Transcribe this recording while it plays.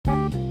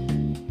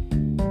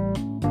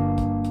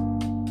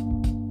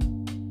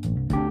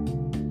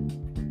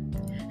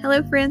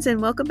Hello, friends,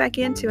 and welcome back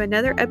into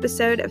another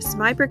episode of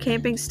Sniper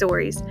Camping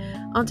Stories.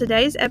 On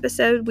today's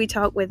episode, we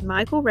talk with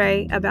Michael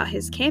Ray about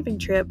his camping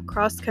trip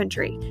cross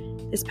country.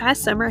 This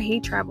past summer, he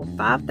traveled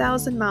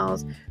 5,000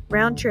 miles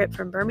round trip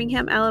from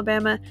Birmingham,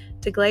 Alabama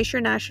to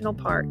Glacier National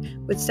Park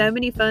with so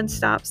many fun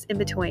stops in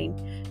between.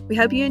 We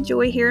hope you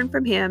enjoy hearing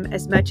from him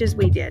as much as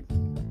we did.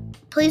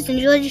 Please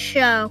enjoy the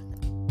show.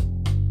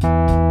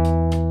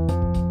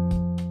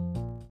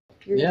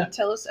 You're Yeah. going to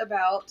tell us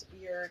about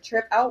your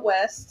trip out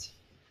west,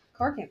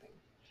 car camping.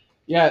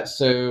 Yeah,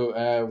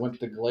 so went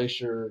to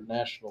Glacier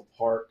National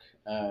Park,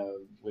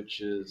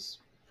 which is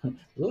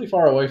really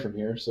far away from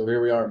here. So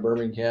here we are in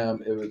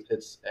Birmingham.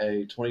 It's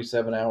a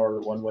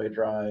 27-hour one-way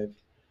drive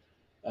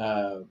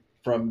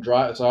from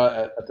drive. So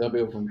I tell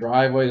people from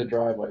driveway to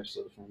driveway.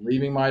 So from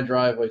leaving my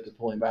driveway to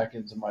pulling back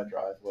into my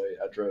driveway,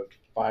 I drove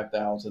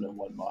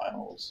 5,001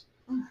 miles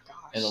Oh my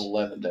gosh. in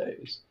 11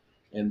 days.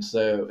 And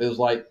so it was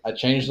like I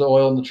changed the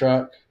oil in the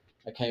truck.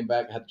 I came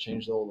back, I had to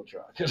change the oil in the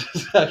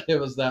truck. It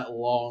was that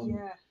long.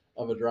 Yeah.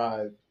 Of a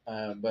drive,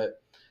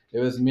 but it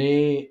was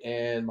me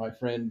and my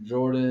friend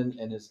Jordan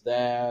and his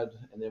dad,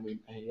 and then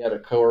he had a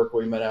coworker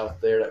we met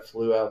out there that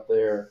flew out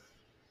there.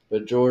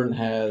 But Jordan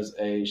has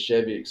a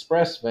Chevy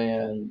Express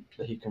van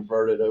that he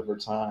converted over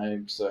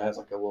time, so it has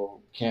like a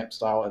little camp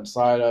style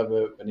inside of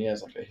it, and he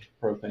has like a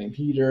propane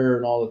heater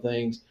and all the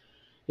things.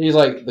 He's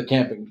like the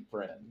camping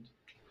friend,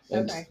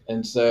 and Okay.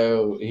 and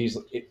so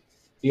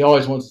he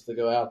always wants us to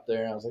go out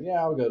there. And I was like, yeah,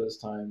 I'll go this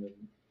time,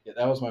 and yeah,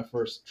 that was my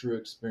first true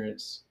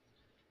experience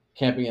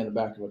camping in the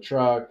back of a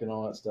truck and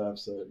all that stuff.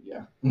 So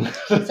yeah.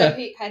 So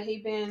had he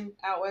been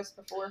out west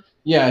before?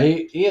 Yeah,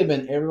 he had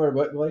been everywhere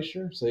but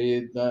Glacier. So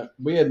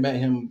we had met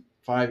him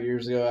 5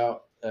 years ago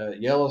out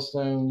at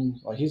Yellowstone.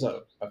 Like he's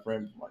a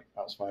friend from like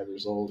I was 5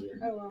 years old here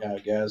out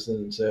of Gadsden,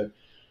 and so,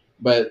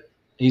 but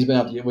he's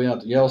been we went out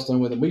to Yellowstone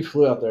with him. We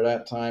flew out there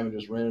that time and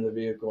just rented a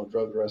vehicle and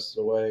drove the rest of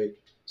the way.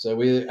 So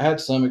we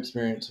had some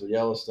experience with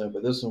Yellowstone,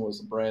 but this one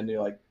was brand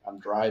new. Like I'm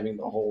driving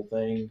the whole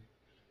thing.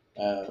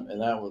 And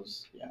that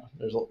was, yeah,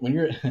 when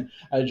you're,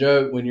 I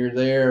joke, when you're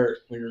there,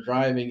 when you're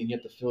driving and you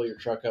have to fill your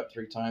truck up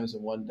 3 times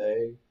in one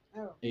day,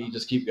 and you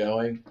just keep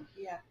going.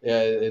 Yeah.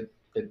 Yeah,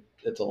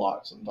 it's a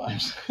lot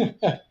sometimes.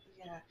 Yeah.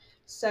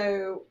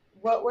 So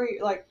what were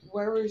you, like,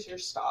 where was your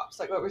stops?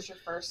 Like, what was your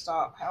first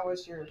stop? How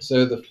was your,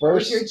 So the what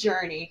was first, your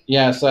journey?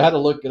 yeah, so I had to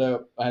look it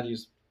up. I had to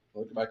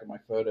look back at my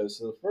photos.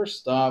 So the first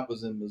stop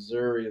was in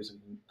Missouri. It was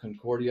in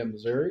Concordia,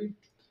 Missouri,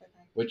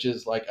 which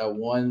is like a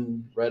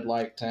one red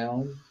light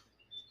town.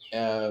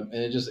 And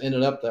it just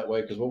ended up that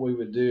way because what we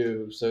would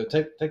do, so it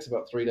takes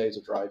about 3 days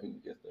of driving to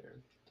get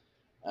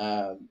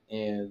there.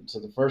 And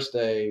so the first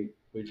day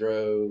we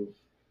drove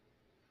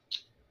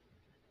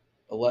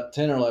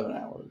 10 or 11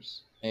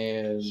 hours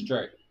and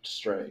straight.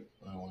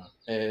 Oh wow!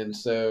 And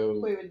so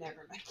We would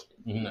never make it.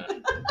 No.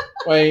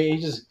 well,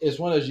 it's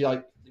one of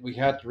those we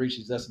have to reach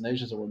these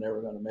destinations or we're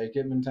never going to make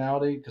it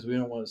mentality because we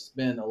don't want to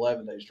spend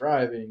 11 days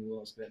driving. We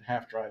want to spend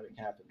half driving,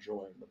 half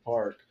enjoying the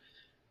park.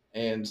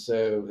 And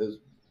so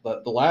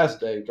the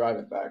last day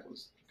driving back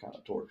was kind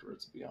of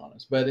torturous, to be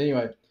honest. But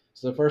anyway,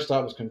 so the first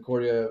stop was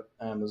Concordia,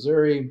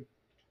 Missouri.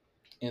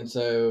 And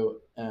so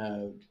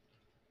when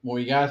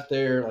we got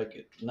there, like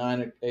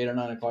at 8 or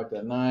 9 o'clock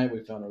that night, we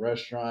found a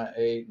restaurant,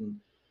 ate,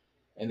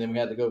 and then we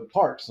had to go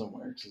park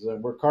somewhere.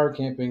 Because we're car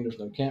camping. There's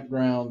no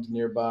campgrounds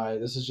nearby.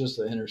 This is just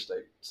an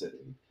interstate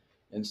city.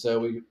 And so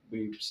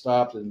we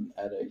stopped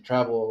at a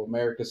Travel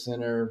America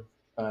Center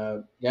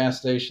gas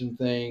station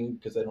thing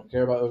because they don't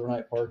care about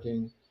overnight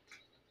parking,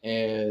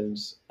 and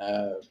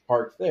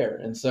parked there.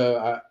 And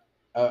so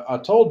I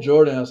told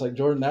Jordan, I was like,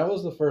 Jordan, that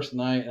was the first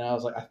night, and I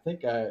was like, I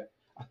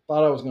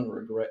thought I was going to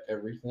regret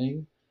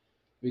everything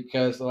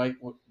because like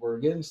we're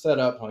getting set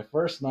up my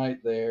first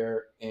night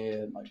there,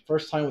 and like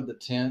first time with the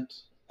tent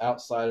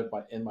outside of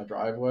in my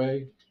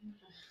driveway.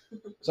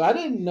 So I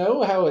didn't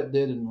know how it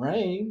did in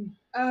rain.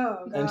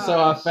 Oh, gosh. And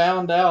so I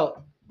found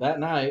out that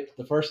night,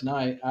 the first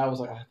night, I was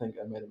like, I think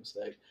I made a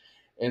mistake.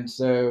 And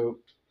so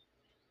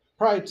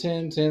probably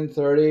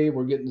 10:30,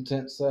 we're getting the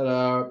tent set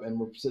up, and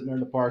we're sitting there in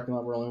the parking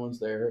lot. We're the only ones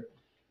there.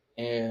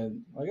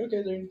 And I'm like, okay,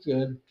 everything's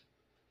good.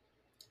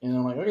 And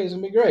I'm like, okay, it's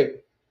going to be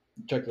great.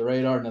 Check the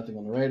radar, nothing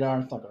on the radar.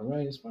 It's not going to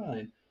rain, it's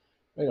fine.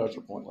 Radars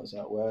are pointless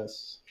out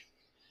west.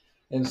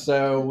 And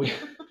so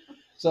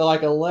so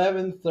like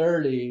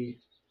 11:30,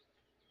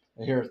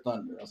 I hear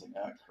thunder. I was like,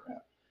 ah,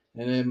 crap.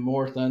 And then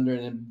more thunder,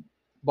 and then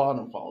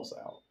bottom falls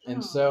out.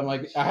 And so I'm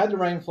like, I had the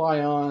rain fly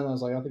on. I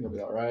was like, I think I'll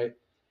be all right.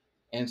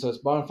 And so it's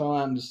bottom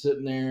falling out. I'm just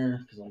sitting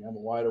there because like I'm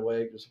wide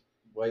awake, just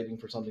waiting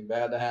for something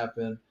bad to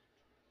happen.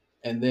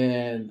 And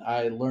then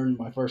I learned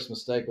my first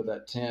mistake with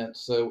that tent.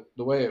 So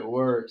the way it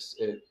works,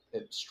 it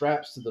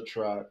straps to the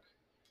truck,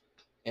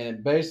 and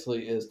it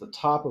basically is the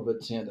top of a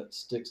tent that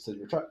sticks to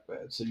your truck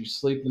bed. So you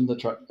sleep in the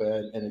truck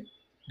bed, and it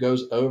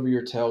goes over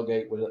your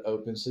tailgate with it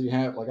open. So you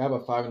have I have a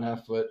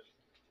 5.5 foot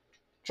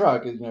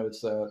truck.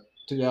 It's a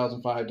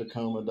 2005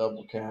 Tacoma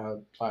double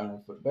cab,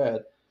 5.5 foot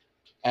bed.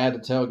 Add the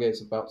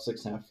tailgate's about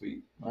 6.5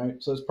 feet,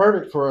 right? So it's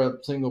perfect for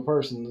a single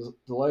person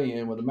to lay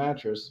in with a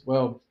mattress.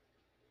 Well,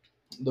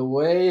 the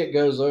way it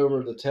goes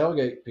over the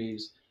tailgate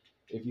piece,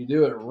 if you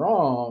do it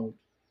wrong,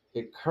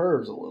 it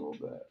curves a little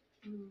bit.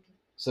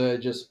 So it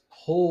just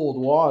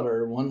pulled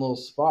water in one little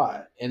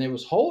spot, and it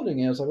was holding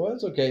it. I was like, well,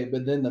 that's okay.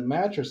 But then the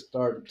mattress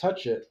started to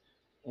touch it,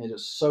 and it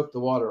just soaked the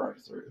water right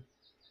through.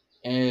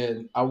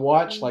 And I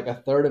watched like a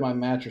third of my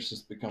mattress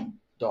just become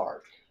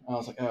dark. I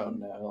was like, oh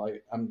no,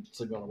 like I'm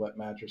sleeping on a wet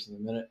mattress in a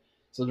minute.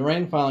 So the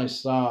rain finally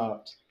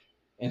stopped,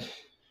 and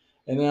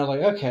then I was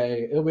like,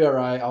 okay, it'll be all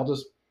right.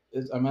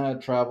 I'm at a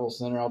travel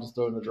center. I'll just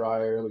throw it in the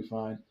dryer. It'll be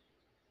fine.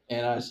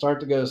 And I start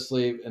to go to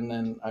sleep, and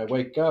then I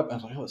wake up, and I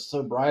was like, oh, it's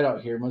so bright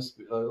out here. Let's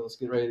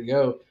get ready to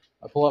go.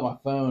 I pull out my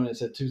phone, and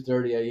it's at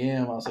 2:30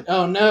 a.m. I was like,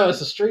 oh no, it's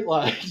the street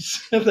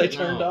lights. They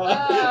turned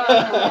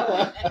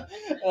off.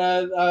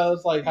 And I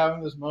was like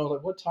having this moment,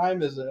 like, what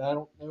time is it? I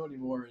don't know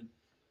anymore. And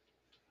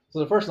so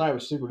the first night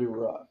was super duper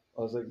rough.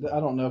 I was like,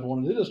 I don't know if I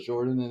want to do this,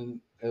 Jordan. And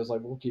it was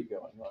like, we'll keep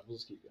going. Like, we'll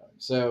just keep going.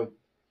 So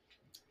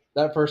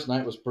that first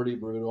night was pretty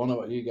brutal. I don't know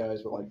about you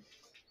guys, but like,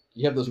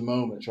 you have those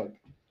moments, you're like,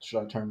 should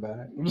I turn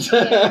back?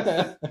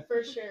 Yes,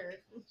 for sure.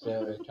 So,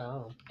 Every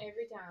time.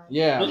 Every time.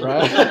 yeah,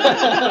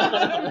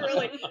 right.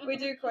 Really, we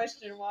do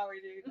question why we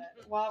do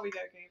that, why we go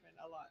camping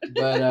a lot.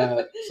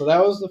 But so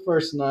that was the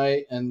first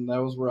night, and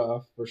that was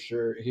rough for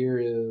sure. Here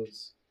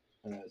is,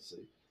 let's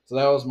see. So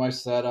that was my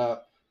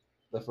setup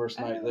the first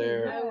night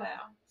there. Oh wow.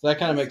 So that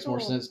kind of That's makes more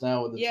cool. sense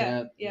now with the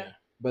tent. Yeah.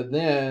 But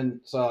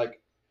then, so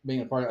like being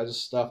a part, I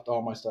just stuffed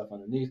all my stuff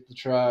underneath the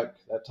truck,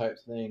 that type of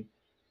thing.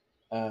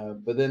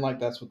 But then, like,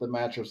 that's what the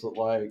mattress looked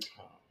like.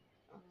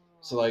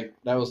 So, like,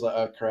 that was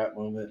the crap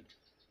moment.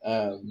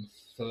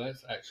 So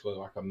that's actually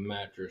like a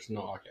mattress,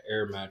 not like an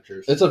air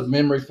mattress. It's a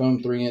memory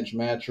foam 3-inch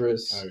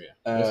mattress. Oh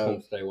yeah, it's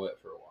gonna stay wet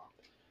for a while.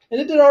 And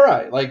it did all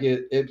right. Like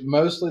it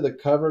mostly the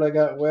cover that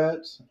got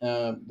wet.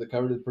 The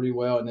cover did pretty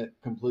well, and it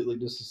completely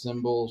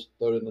disassembles.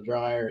 Throw it in the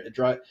dryer. It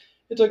dried.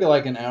 It took it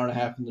like an hour and a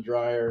half in the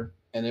dryer,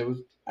 and it was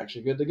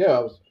actually good to go.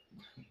 I was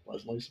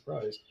pleasantly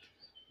surprised.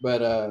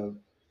 But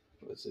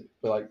let's see.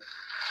 But like,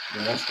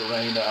 that's the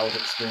rain that I was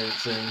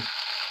experiencing.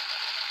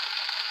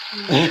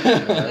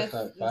 That's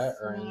that fat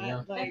rain,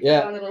 yeah. Like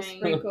Yeah. a little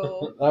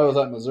sprinkle. That was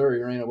that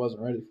Missouri rain I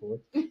wasn't ready for.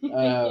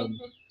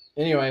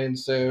 Anyway, and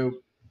so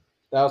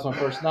that was my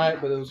first night,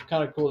 but it was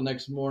kind of cool. The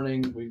next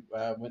morning, we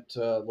went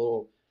to a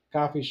little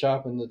coffee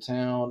shop in the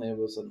town. It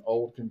was an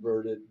old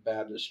converted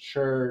Baptist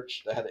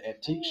church that had an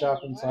antique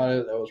shop inside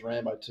it that was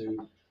ran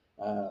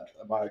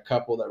by a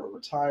couple that were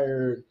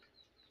retired.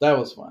 That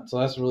was fun. So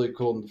that's really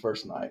cool in the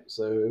first night.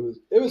 So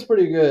it was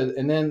pretty good.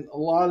 And then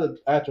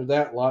after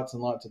that, lots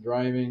and lots of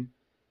driving.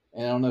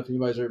 And I don't know if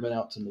anybody's ever been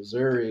out to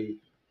Missouri,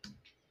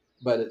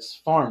 but it's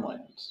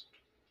farmlands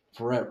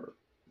forever.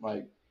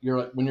 Like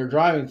when you're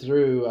driving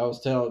through, I was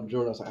telling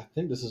Jordan, I was like, I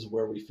think this is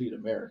where we feed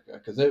America,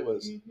 because it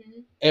was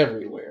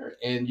everywhere,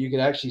 and you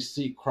could actually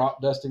see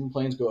crop dusting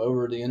planes go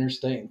over the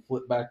interstate and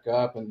flip back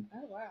up, and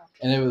Oh wow.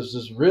 and it was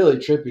just really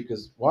trippy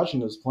because watching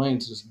those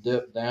planes just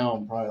dip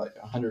down probably like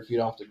 100 feet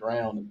off the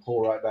ground and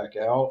pull right back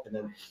out, and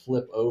then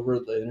flip over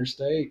the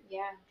interstate.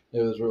 Yeah.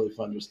 It was really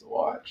fun just to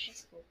watch.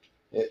 That's cool.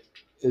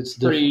 It's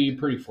different.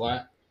 Pretty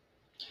flat.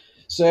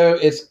 So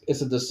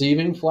it's a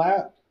deceiving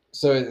flat.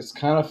 So it's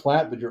kind of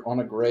flat, but you're on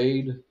a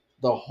grade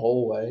the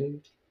whole way,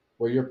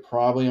 where you're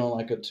probably on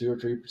like a 2 or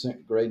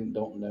 3% grade and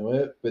don't know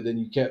it. But then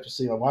you kept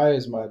seeing, why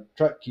is my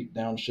truck keep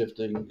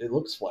downshifting? It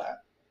looks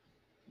flat.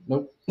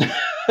 Nope.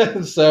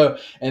 So,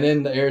 and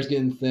then the air's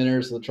getting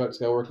thinner, so the truck's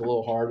got to work a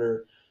little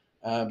harder.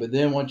 But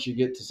then once you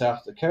get to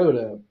South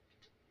Dakota,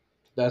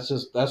 that's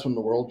when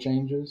the world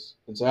changes.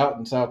 And so out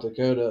in South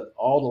Dakota,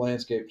 all the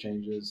landscape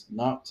changes,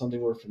 not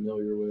something we're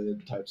familiar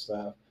with type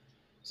stuff.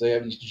 So you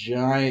have these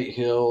giant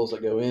hills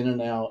that go in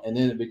and out, and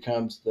then it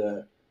becomes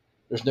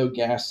there's no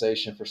gas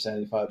station for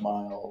 75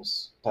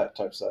 miles,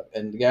 type stuff.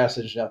 And the gas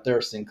stations out there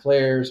are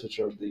Sinclair's, which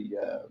are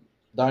the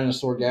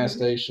dinosaur gas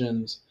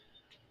stations.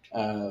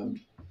 It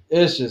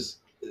is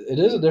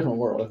a different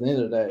world. At the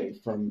end of the day,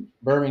 from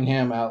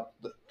Birmingham out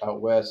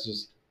west,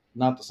 is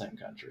not the same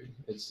country.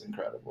 It's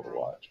incredible to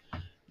watch.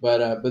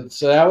 But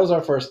so that was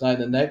our first night.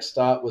 The next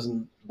stop was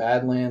in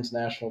Badlands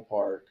National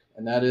Park,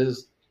 and that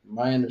is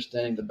my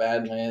understanding, the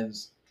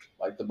Badlands,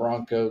 like the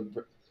Bronco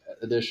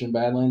edition,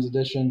 Badlands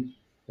edition.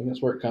 I think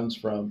that's where it comes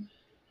from.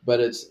 But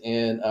it's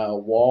in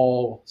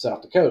Wall,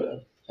 South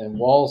Dakota. And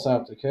Wall,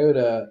 South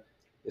Dakota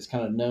is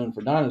kind of known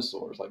for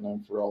dinosaurs, like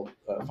known for all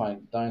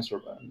finding dinosaur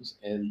bones.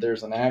 And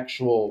there's an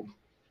actual,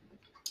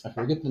 I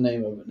forget the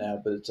name of it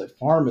now, but it's a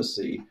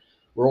pharmacy,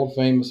 world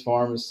famous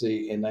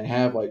pharmacy, and they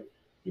have like,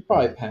 you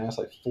probably pass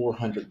like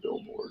 400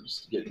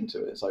 billboards to get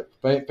into it. It's like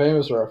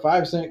famous for a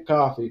 5-cent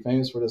coffee,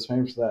 famous for this,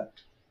 famous for that.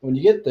 When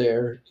you get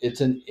there,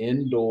 it's an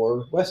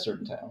indoor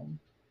Western town.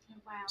 Oh,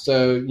 wow.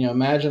 So,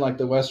 imagine like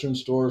the Western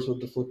stores with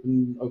the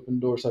flipping open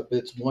door stuff.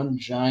 It's one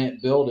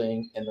giant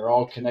building, and they're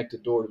all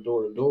connected door to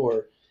door to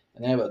door.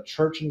 And they have a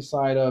church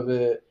inside of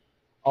it,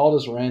 all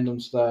this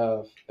random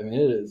stuff. I mean,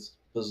 it is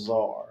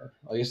bizarre.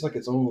 Like, it's like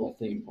its own little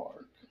theme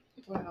park.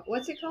 Wow.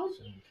 What's it called?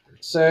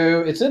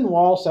 So it's in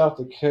Wall, South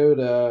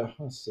Dakota.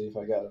 Let's see if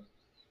I got a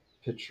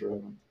picture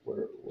of where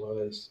it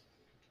was.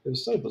 It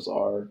was so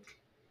bizarre.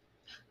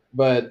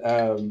 But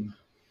I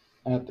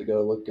have to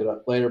go look it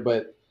up later.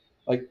 But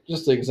like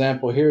just an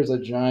example, here's a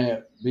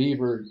giant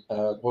beaver.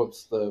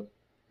 What's the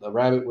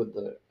rabbit with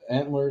the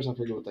antlers? I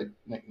forget what they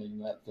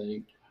nicknamed that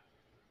thing.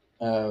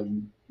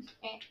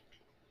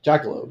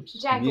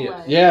 Jackalopes.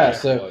 Jackalope. Yeah,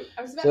 so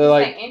I was about So, to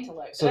like- say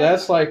antelope. so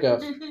that's like a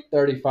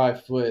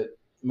 35-foot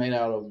made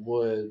out of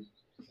wood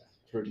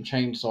for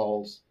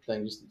chainsaws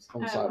things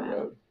on the Oh, side of the wow.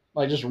 road,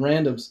 like just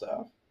random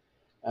stuff.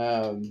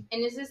 Um,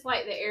 And is this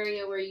like the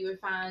area where you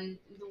would find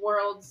the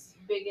world's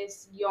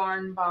biggest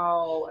yarn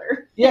ball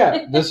or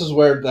yeah, this is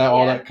where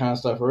all Yeah. that kind of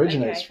stuff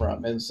originates Okay.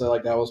 from, and so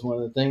like that was one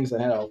of the things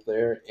they had out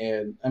there,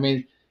 and I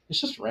mean it's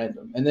just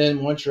random. And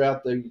then once you're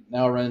out there, you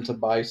now run into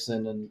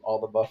bison and all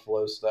the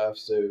buffalo stuff.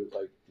 So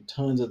like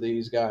tons of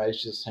these guys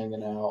just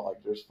hanging out.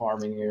 Like there's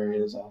farming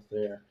areas out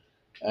there.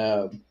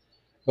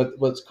 But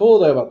what's cool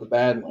though about the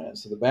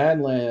Badlands, so the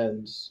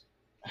Badlands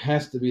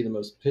has to be the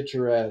most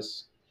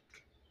picturesque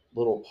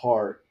little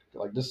park.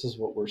 Like this is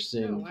what we're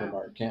seeing Oh, from wow.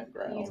 our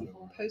campground.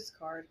 Beautiful.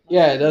 Postcard.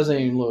 Yeah, it doesn't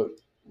even look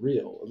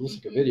real. It looks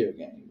like a Mhm. video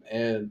game.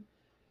 And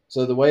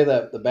so the way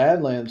that the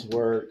Badlands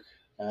work,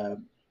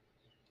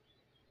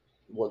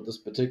 what this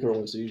particular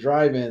one, so you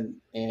drive in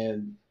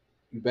and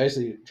you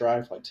basically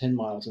drive like 10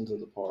 miles into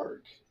the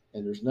park,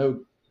 and there's no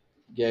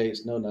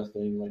gates, no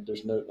nothing. Like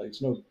there's no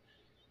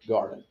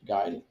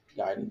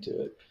guiding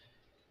to it.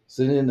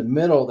 So then in the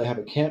middle, they have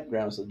a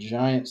campground. It's a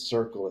giant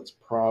circle. It's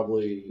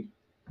probably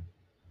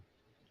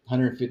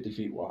 150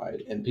 feet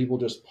wide, and people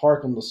just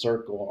park on the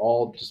circle,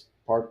 all just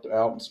parked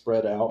out and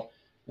spread out.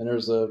 And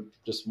there's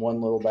just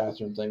one little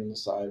bathroom thing on the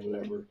side,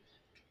 whatever.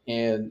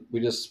 And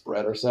we just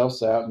spread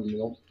ourselves out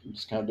and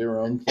just kind of do our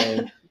own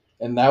thing.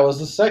 And that was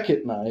the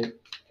second night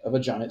of a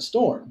giant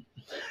storm.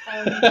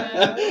 Oh,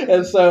 no.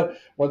 And so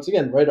once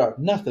again, radar,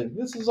 nothing.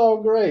 This is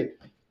all great.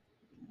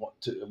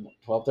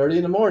 12:30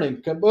 in the morning,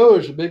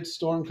 kaboosh! A big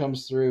storm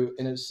comes through,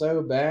 and it's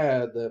so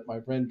bad that my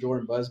friend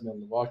Jordan Busman,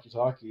 the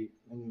walkie-talkie,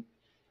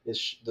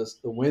 the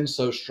wind's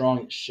so strong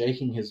it's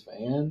shaking his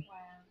van. Wow.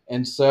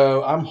 And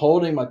so I'm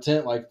holding my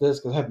tent like this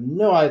because I have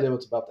no idea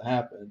what's about to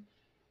happen.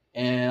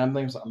 And I'm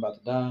thinking, I'm about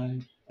to die.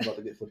 I'm about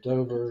to get flipped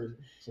over.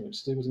 Something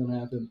stupid's going to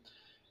happen.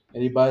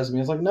 And he buzzes me.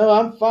 It's like, no,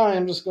 I'm fine.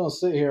 I'm just going to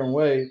sit here and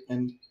wait.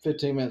 And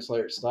 15 minutes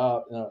later, it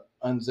stopped. And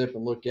I unzip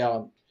and look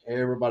out. And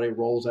everybody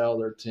rolls out of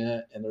their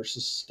tent. And there's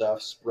just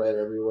stuff spread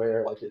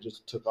everywhere. Like it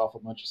just took off a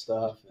bunch of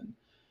stuff. And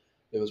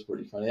it was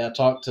pretty funny. And I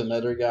talked to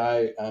another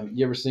guy.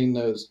 You ever seen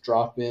those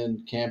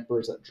drop-in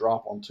campers that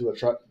drop onto a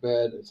truck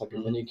bed? It's like a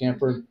mini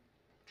camper.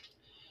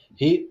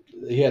 He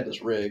had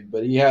this rig,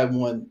 but he had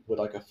one with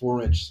like a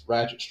 4-inch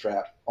ratchet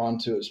strap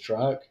onto his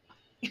truck.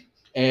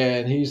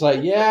 And he's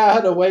like, yeah, I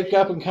had to wake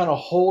up and kind of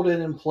hold it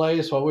in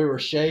place while we were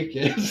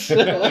shaking. So,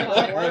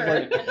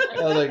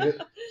 I was like,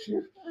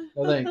 phew,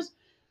 no thanks.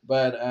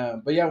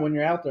 But yeah, when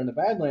you're out there in the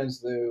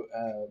Badlands,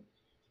 though,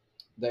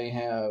 they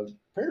have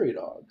prairie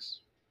dogs,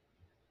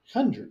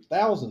 hundreds,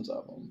 thousands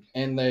of them,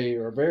 and they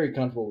are very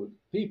comfortable with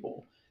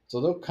people. So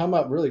they'll come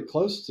up really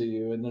close to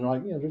you, and they're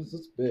like, they're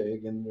this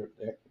big, and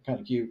they're kind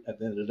of cute at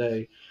the end of the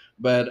day,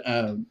 but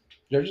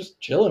they're just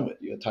chilling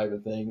with you, type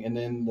of thing. And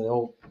then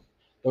they'll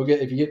get,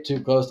 if you get too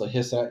close, they'll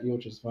hiss at you,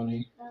 which is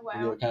funny. Oh,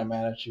 They wow. get kind of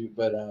mad at you,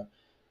 but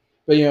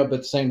at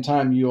the same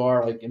time, you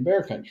are like in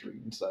bear country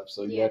and stuff.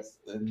 So Yes.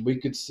 and we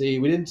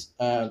didn't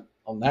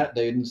on that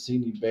day didn't see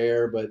any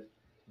bear, but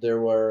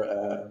there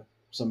were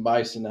some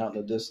bison out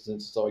in the distance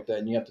and stuff like that,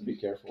 and you have to be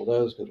careful of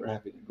those because they're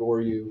happy to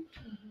gore you.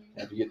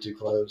 If you get too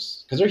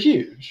close, because they're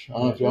huge. I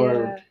don't know if y'all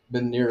ever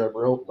been near a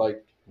rope,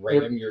 like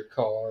Ram your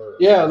car.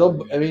 yeah,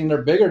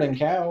 they're bigger than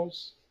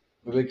cows,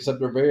 except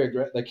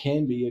they're they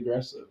can be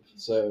aggressive.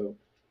 So,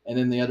 and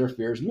then the other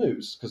fear is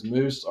moose, because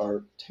moose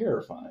are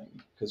terrifying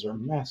because they're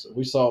massive.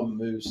 We saw a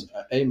moose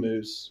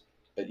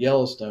at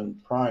Yellowstone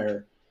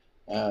prior.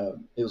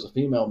 It was a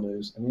female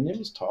moose. I mean, it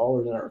was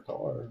taller than our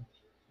car.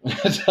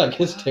 It's like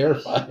it's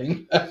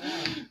terrifying.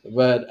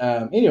 But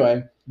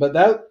anyway, but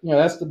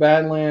that's the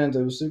Badlands.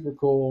 It was super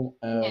cool.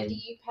 Now, do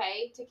you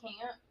pay to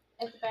camp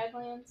at the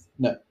Badlands?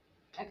 No.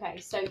 Okay,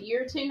 so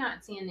you're 2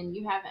 nights in and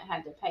you haven't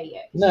had to pay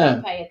yet. No. You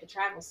don't pay at the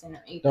travel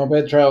center either. Don't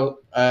pay the travel.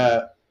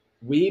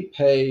 We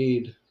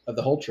paid of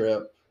the whole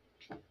trip.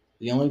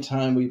 The only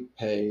time we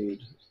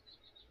paid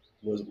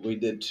was we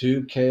did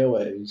 2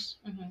 KOAs,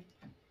 Mhm.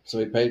 so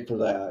we paid for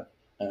that.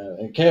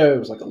 And KOA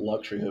was like a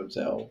luxury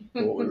hotel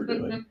for what we were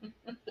doing,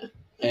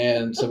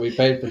 and so we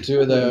paid for 2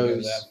 of Wouldn't go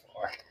those. that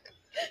far.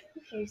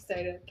 You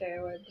stayed at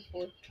KOA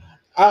before.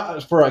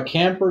 For a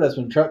camper that's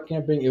been truck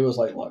camping, it was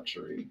like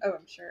luxury Oh,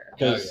 I'm sure. Oh,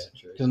 yeah, because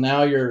true.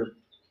 now you're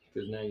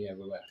 'Cause now you have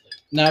a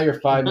bathroom.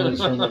 5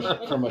 minutes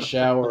from a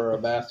shower or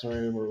a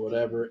bathroom or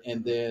whatever,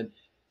 and then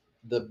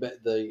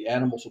the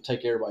animals will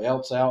take everybody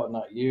else out and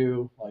not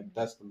you. Like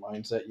that's the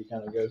mindset you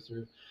kind of go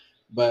through.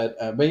 But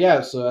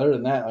yeah. So other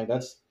than that, like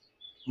that's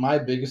my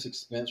biggest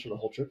expense for the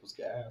whole trip was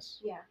gas.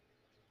 Yeah.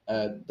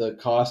 The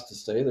cost to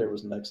stay there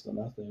was next to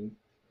nothing.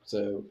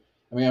 So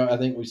I mean, I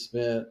think we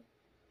spent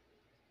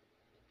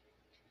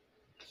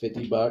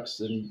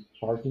 $50 in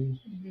parking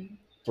Mhm.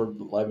 for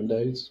 11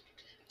 days.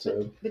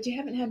 So But you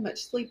haven't had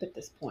much sleep at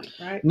this point,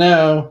 right?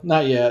 no,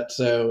 not yet.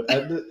 So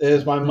it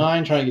is my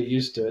mind trying to get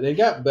used to it. It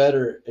got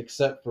better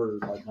except for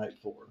like night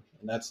 4,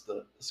 and that's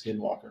the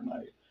Skinwalker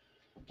night.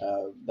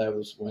 That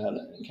was when I had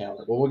an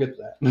encounter. Well, we'll get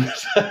to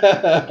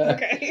that.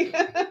 Okay.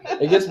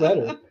 It gets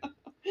better.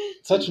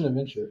 Such an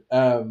adventure.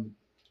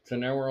 So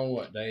now we're on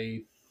what,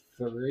 day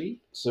 3?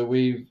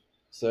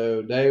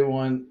 So day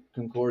 1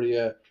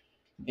 Concordia,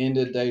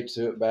 ended day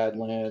 2 at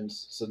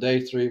Badlands. So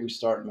day 3 we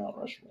start at Mount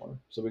Rushmore.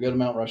 So we go to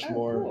Mount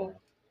Rushmore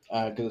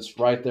because it's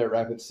right there at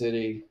Rapid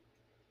City.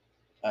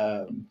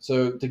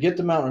 So to get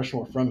to Mount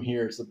Rushmore from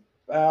here, it's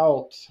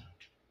about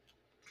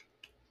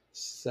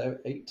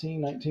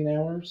 18, 19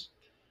 hours.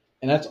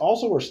 And that's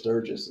also where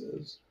Sturgis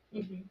is.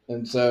 Mhm.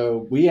 And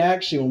so we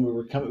actually, when we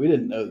were coming, we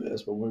didn't know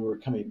this, but when we were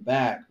coming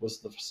back was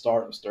the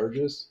start of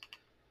Sturgis.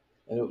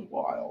 And it was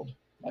wild.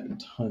 Like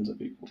tons of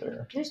people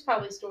there. There's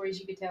probably stories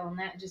you could tell on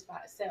that just by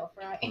itself,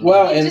 right?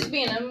 Well, and just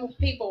being a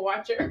people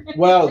watcher.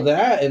 well,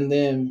 that, and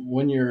then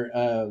when you're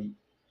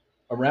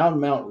around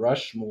Mount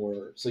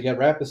Rushmore, so you got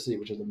Rapid City,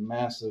 which is a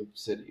massive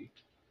city.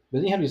 But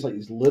then you have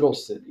these little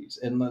cities.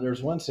 And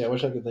there's one city, I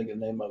wish I could think of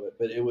the name of it,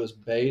 but it was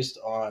based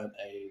on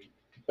a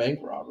bank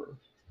robber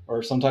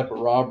or some type of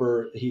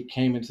robber. He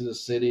came into the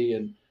city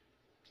and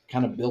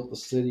kind of built the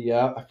city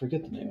up. I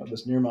forget the name of it.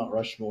 It's near Mount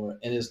Rushmore,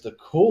 and it's the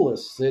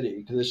coolest city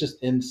because it's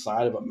just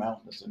inside of a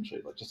mountain,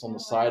 essentially, like just on the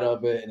side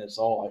of it, and it's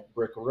all like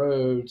brick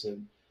roads,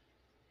 and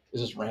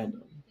it's just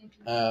random.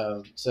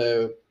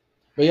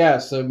 But yeah,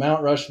 so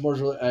Mount Rushmore's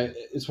really,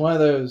 it's one of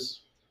those.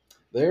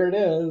 There it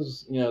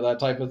is, that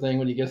type of thing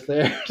when you get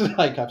there.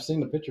 Like I've seen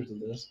the pictures of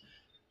this,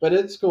 but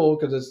it's cool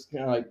because it's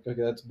kind of like,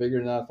 okay, that's bigger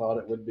than I thought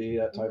it would be,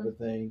 that type of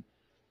thing.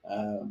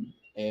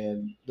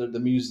 And the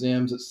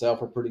museums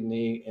itself are pretty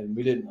neat, and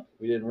we didn't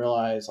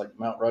realize like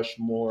Mount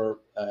Rushmore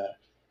had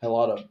a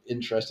lot of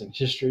interesting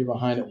history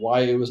behind it, why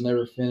it was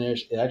never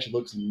finished. It actually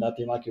looks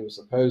nothing like it was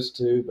supposed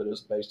to, but it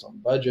was based on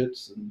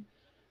budgets,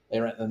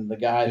 and the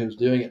guy who's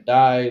doing it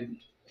died,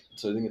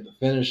 so they didn't get to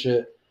finish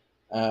it.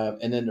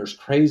 And then there's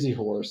Crazy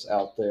Horse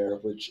out there,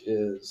 which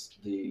is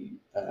the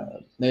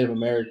Native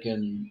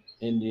American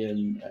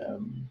Indian,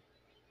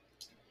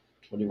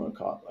 what do you want to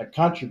call it? Like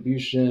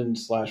contribution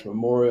 /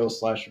 memorial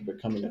 /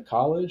 becoming a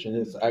college. And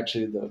it's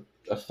actually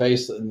a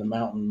face in the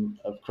mountain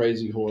of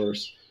Crazy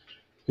Horse,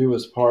 who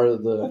was part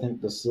of I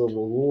think the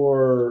Civil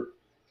War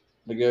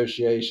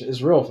negotiation.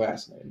 It's real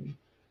fascinating.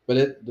 But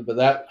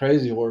that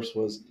Crazy Horse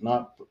was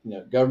not,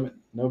 government,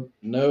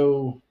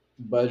 no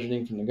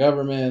budgeting from the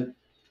government.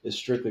 It's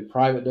strictly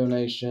private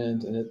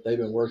donations, and they've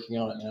been working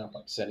on it now for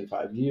like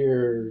 75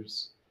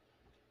 years.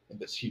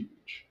 And it's huge.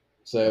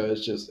 So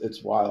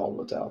it's wild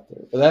what's out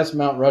there. But that's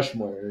Mount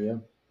Rushmore area.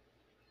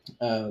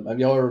 Have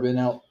y'all ever been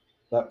out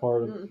that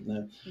part of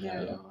No.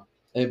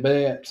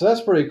 Yeah. So that's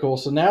pretty cool.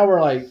 So now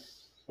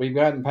we've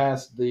gotten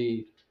past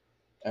the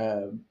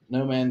no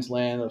man's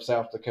land of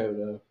South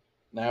Dakota.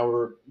 Now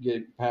we're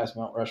getting past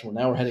Mount Rushmore.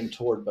 Now we're heading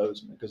toward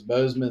Bozeman, because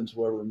Bozeman's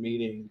where we're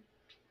meeting.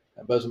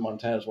 Bozeman,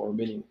 Montana is where we're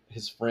meeting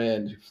his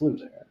friend who flew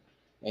there.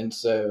 And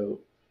so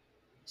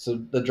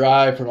the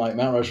drive from like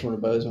Mount Rushmore to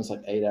Bozeman is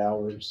like 8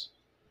 hours.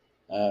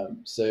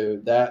 So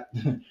that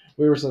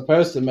we were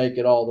supposed to make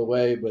it all the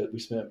way, but we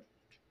spent,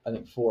 I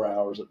think, 4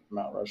 hours at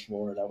Mount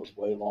Rushmore, and that was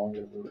way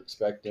longer than we were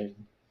expecting.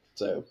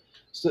 So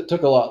it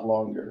took a lot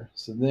longer.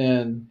 So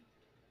then,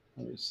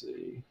 let me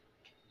see.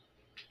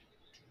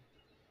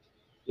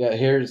 Yeah,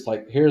 here's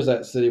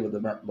that city with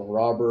the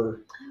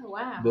robber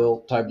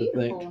built type of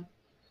thing.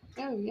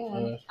 Oh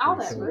yeah. All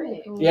that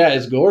brick. Yeah,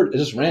 it's gorgeous.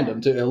 It's just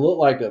random too. It looked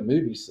like a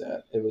movie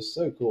set. It was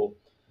so cool.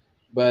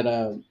 But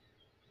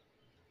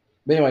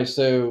anyway,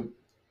 so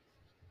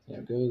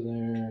go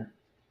there.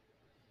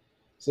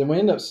 So we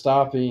end up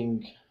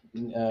stopping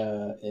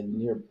in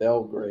near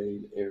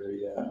Belgrade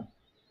area.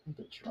 I think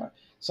that's right.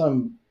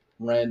 Some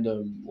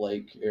random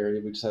lake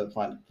area. We just had to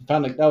find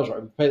that was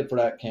right. We paid for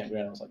that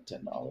campground. It was like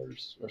 $10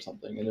 or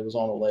something, and it was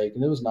on a lake,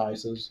 and it was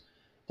nice. It was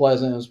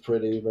pleasant. It was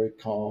pretty, very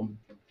calm.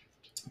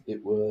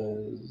 It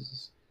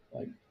was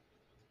like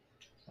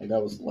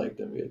that was the lake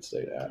that we had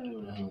stayed at.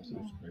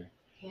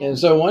 And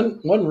so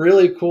one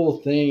really cool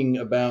thing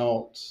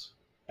about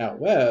out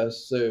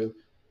west, so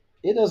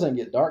it doesn't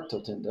get dark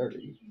till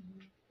 10:30,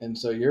 and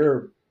so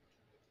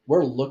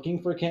we're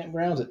looking for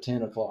campgrounds at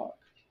 10 o'clock.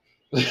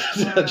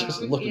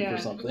 Just looking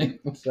for something.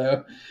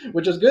 So,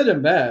 which is good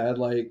and bad.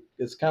 Like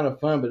it's kind of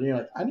fun, but you're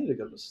like, I need to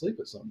go to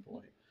sleep at some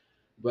point.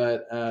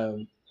 But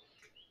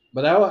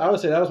I would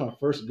say that was my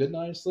first good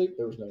night's sleep.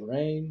 There was no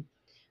rain.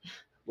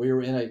 We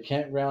were in a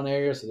campground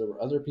area, so there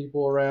were other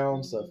people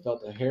around, so I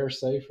felt a hair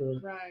safer.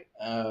 Right.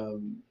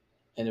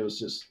 And it was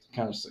just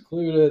kind of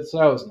secluded, so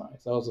that was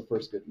nice. That was the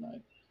first good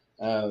night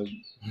of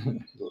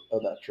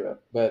that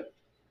trip. But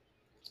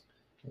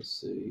let's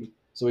see.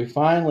 So we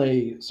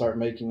finally start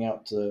making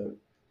out to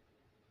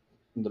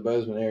the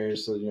Bozeman area.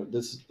 So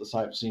this is the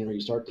type of scenery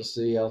you start to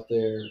see out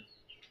there,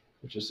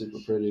 which is super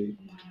pretty.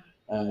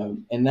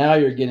 And now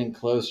you're getting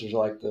closer to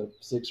like the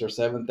 6,000 or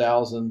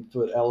 7,000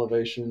 foot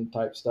elevation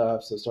type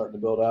stuff. So it's starting to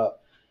build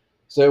up.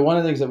 So one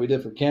of the things that we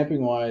did for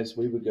camping wise,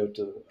 we would go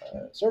to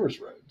service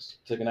roads,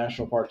 take a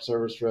national park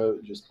service road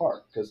and just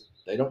park because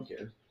they don't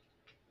care.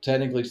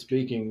 Technically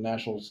speaking,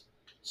 national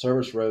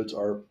service roads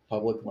are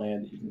public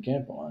land that you can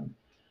camp on.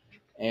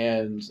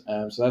 And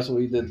so that's what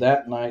we did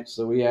that night.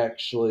 So we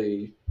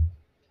actually,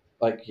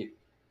 like,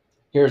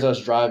 here's us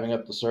driving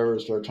up the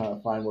service road trying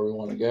to find where we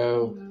want to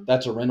go. Mhm.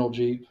 That's a rental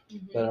Jeep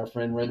that our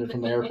friend rented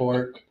from the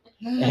airport.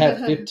 It had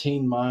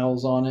 15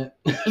 miles on it.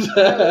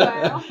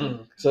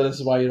 wow. So this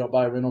is why you don't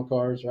buy rental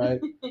cars,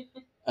 right?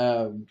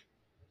 And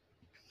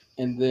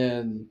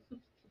then,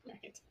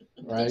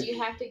 right? Did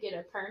you have to get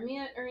a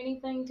permit or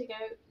anything to go?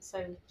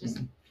 So just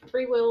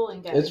free will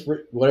and go. It's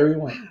free, whatever you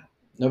want.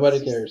 Nobody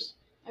It's just- cares.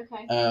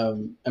 Okay.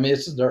 I mean,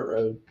 it's a dirt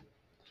road,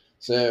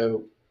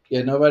 so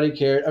yeah, nobody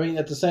cared. I mean,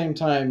 at the same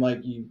time,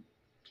 like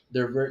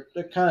they're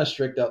kind of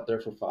strict out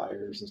there for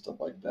fires and stuff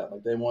like that.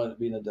 Like they want it to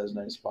be in a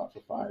designated spot for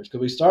fires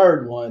because we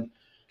started one,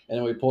 and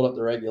then we pulled up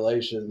the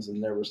regulations,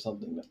 and there was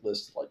something that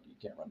listed like you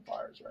can't run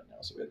fires right now,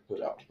 so we had to put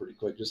it out pretty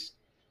quick just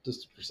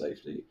for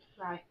safety.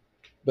 Right.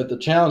 But the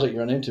challenge that you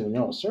run into when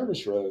you're on a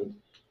service road,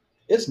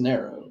 it's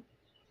narrow.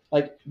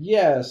 Like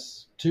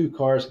yes, 2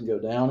 cars can go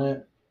down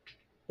it,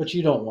 but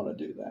you don't want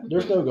to do that.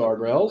 There's no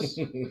guardrails.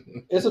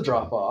 It's a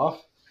drop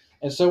off.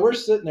 And so we're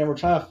sitting there, we're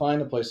trying to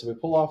find a place. So we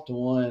pull off to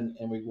one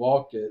and we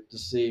walk it to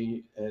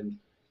see, and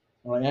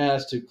we're like,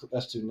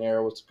 that's too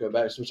narrow. Let's go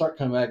back. So we start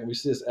coming back and we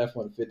see this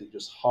F-150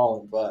 just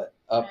hauling butt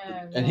up,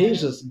 and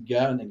he's just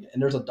gunning it.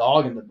 And there's a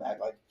dog in the back,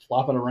 like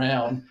flopping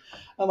around.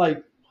 I'm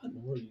like,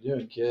 what are you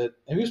doing, kid?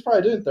 And he was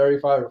probably doing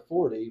 35 or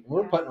 40, and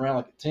we're putting around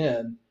like a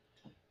 10.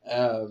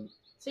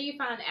 So you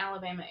find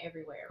Alabama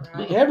everywhere,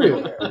 right?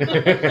 Everywhere.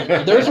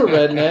 There's a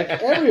redneck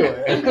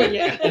everywhere.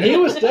 Yeah. And he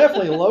was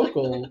definitely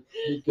local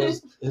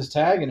because his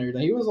tag and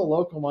everything. He was a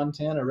local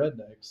Montana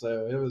redneck,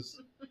 so it was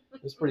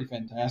pretty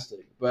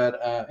fantastic. But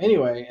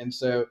anyway, and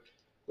so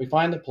we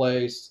find the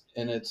place,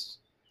 and it's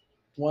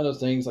one of those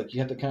things like you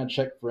have to kind of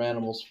check for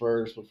animals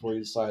first before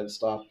you decide to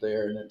stop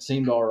there. And it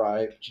seemed all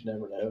right, but you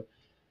never know.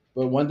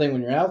 But one thing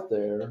when you're out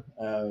there,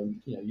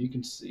 you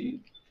can see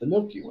the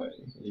Milky Way.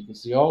 You can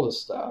see all this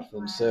stuff.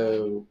 And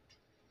so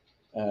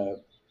an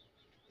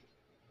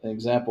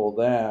example of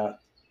that,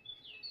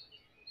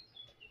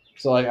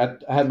 so like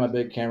I had my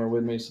big camera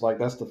with me, so like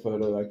that's the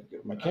photo I could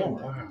get with my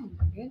camera. Wow. Oh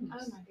my goodness.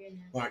 Oh my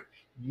goodness. Like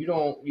you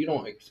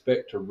don't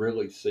expect to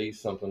really see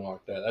something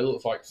like that. That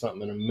looks like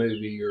something in a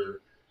movie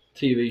or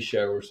TV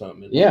show or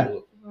something. It Yeah.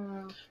 looks-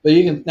 Wow. But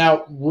you can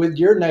now with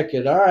your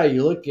naked eye,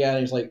 you look at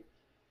it, it's like,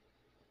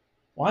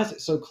 why is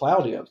it so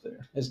cloudy up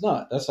there? It's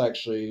not. That's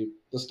actually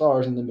the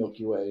stars in the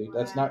Milky Way.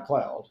 That's not Wow.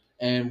 cloud.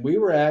 And we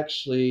were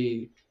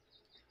actually,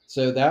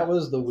 so that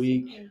was the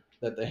week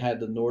that they had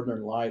the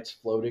northern lights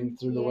floating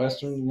through the Yes.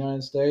 western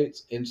United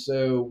States. And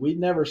so we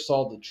never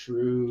saw the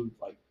true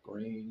like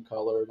green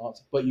color and all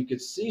that, but you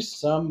could see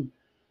some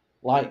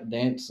light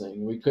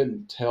dancing. We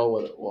couldn't tell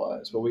what it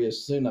was, but we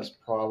assumed that's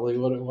probably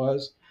what it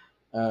was.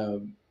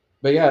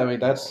 But yeah, I mean,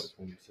 that's, always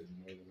when you see the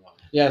northern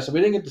lights. yeah, so we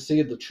didn't get to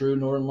see the true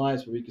northern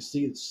lights, but we could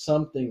see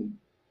something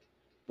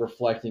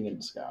reflecting in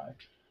the sky.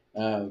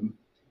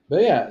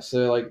 But yeah,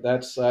 so like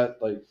that's that,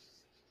 like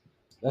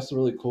that's the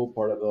really cool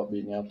part about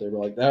being out there. But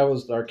like that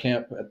was our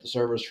camp at the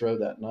service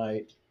road that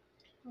night.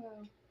 Wow.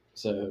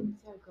 So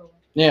So cool.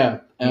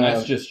 yeah, And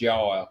that's just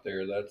y'all out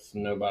there. That's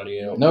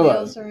nobody else. Nobody.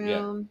 else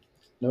around.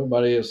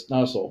 nobody is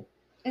not a soul,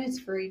 And it's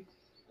free.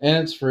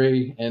 and it's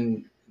free,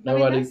 and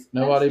nobody that's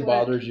nobody what-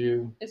 bothers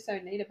you. It's so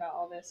neat about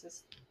all this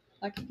is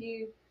like if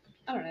you,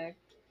 I don't know,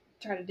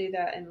 try to do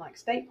that in like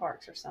state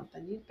parks or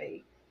something, you'd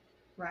be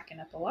racking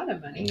up a lot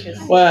of money. 'Cause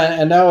Well,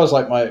 and that was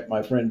like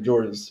my friend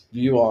Jordan's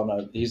view on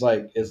it. He's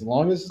like, as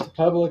long as it's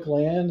public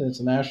land and it's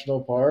a national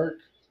park,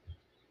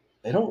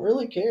 they don't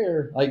really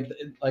care. Like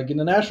in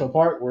the national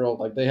park world,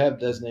 like they have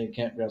designated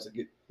campgrounds that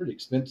get pretty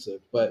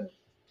expensive, but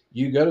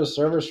you go to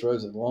service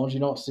roads, as long as you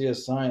don't see a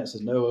sign that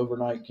says no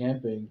overnight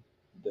camping,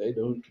 they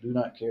do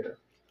not care.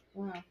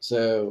 wow.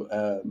 So,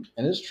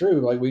 and it's true.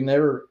 Like we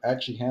never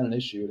actually had an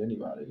issue with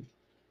anybody.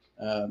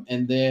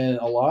 And then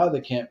a lot of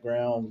the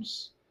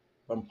campgrounds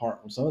from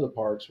some of the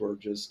parks were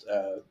just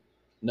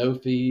no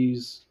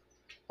fees,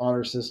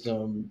 honor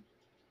system.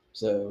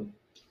 So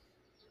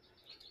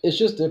it's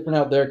just different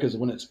out there because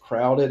when it's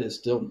crowded, it's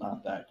still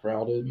not that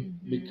crowded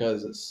Mhm.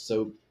 because it's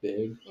so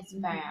big. It's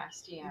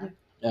fast, yeah.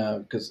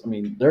 Because I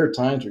mean, there are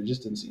times where you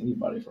just didn't see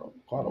anybody for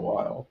quite a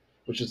while,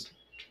 which is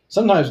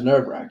sometimes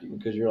nerve wracking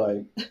because you're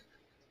like,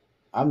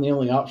 I'm the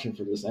only option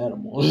for this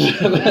animal.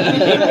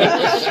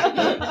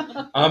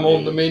 I'm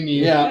on the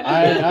menu. Yeah,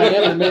 I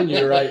am the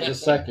menu right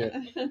this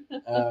second. That's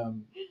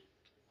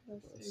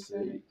Let's so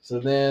funny. see. So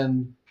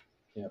then,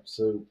 yeah.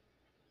 So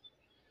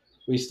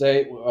we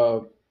stayed.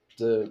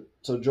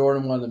 So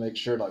Jordan wanted to make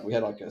sure like we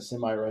had like a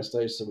semi rest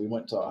day, so we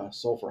went to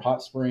Sulphur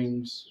Hot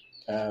Springs,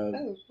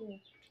 Oh, cool.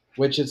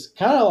 which is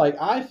kind of like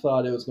I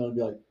thought it was going to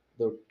be like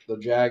the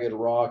jagged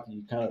rock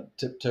you kind of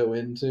tiptoe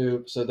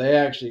into. So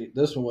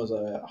this one was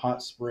a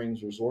hot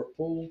springs resort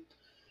pool.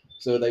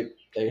 So they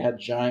had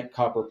giant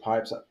copper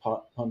pipes that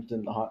pumped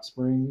in the hot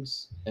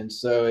springs, and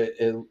so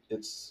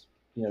it's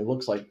it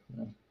looks like,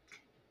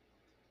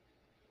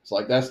 it's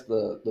like that's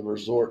the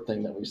resort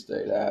thing that we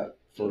stayed at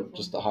for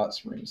just the hot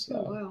spring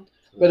stuff. Oh, wow.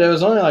 But it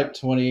was only like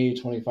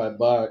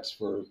 $20-$25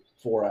 for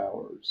 4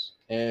 hours.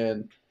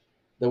 And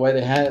the way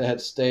they had it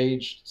had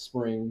staged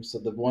springs. So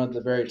the one at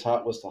the very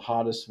top was the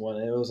hottest one.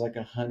 And it was like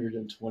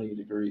 120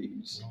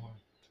 degrees.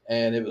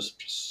 And it was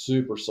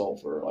super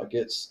sulfur. Like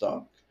it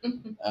stunk.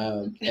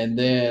 And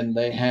then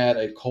they had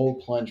a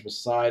cold plunge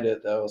beside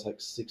it that was like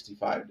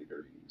 65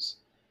 degrees.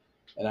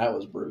 And that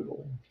was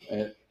brutal.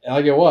 And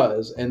like it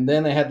was. And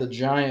then they had the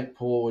giant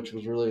pool, which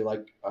was really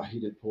like a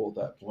heated pool at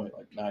that point,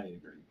 like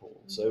 90-degree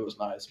pool. So it was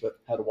nice, but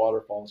had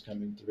waterfalls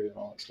coming through and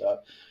all that stuff.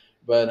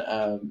 But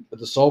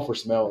the sulfur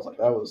smell was like,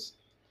 that was,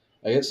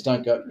 like, it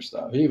stunk up your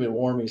stuff. He even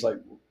warned me, he's like,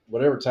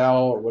 whatever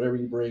towel or whatever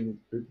you bring,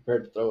 be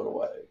prepared to throw it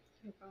away.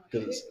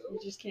 You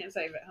just can't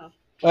save it, huh?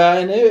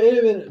 And it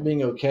ended up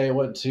being okay. It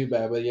wasn't too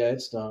bad, but yeah,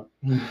 it stunk.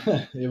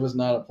 It was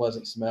not a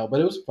pleasant smell, but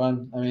it was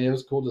fun. I mean, it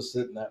was cool to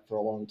sit in that for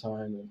a long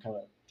time and kind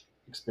of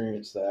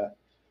experience that.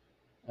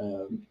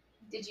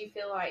 Did you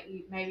feel like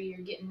maybe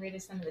you're getting rid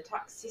of some of the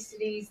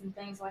toxicities and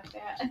things like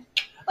that?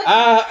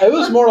 It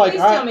was more like,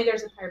 please tell me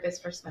there's a purpose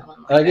for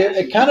smelling like that.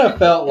 it kind of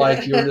felt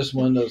like you were just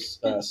one of those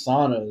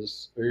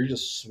saunas where you're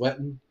just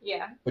sweating,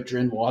 Yeah. but you're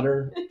in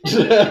water.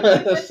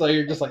 So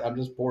you're just like, I'm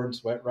just pouring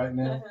sweat right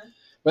now. Uh-huh.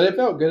 But it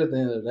felt good at the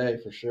end of the day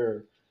for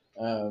sure.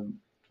 Was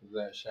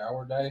that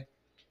shower day?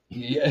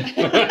 Yeah.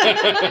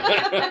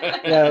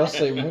 Yeah, let's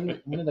see. When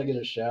did I get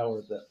a shower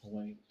at that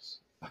point?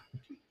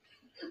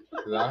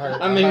 I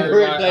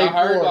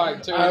heard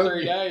like 2 or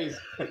 3 days.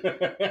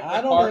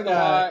 I don't think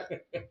lot,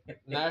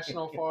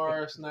 National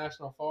Forest,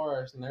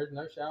 and there's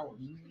no showers.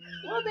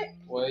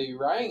 Well, it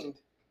rained.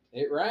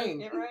 It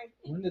rained.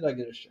 When did I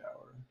get a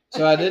shower?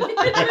 So I did. But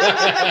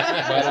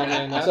I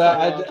mean, that's So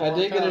a I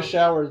did get a long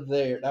shower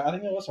there. I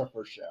think that was our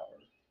first shower.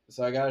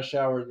 So I got a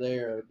shower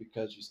there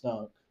because you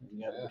stunk and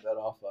you had to get that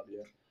off of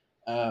you.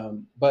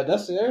 But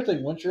that's the other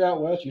thing. Once you're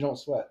out west, you don't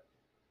sweat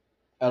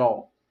at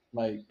all.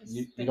 Like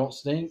you don't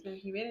stink. There's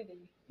no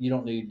humidity. You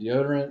don't need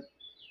deodorant.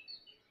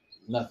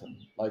 Nothing.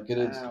 Like it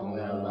is. I don't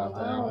know about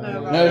that. Oh,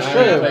 No, it's I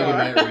true. ain't taking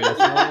that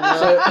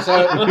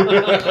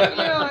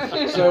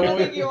risk. So when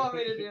think you want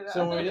me to do that.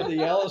 So when we did the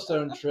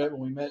Yellowstone trip,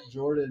 when we met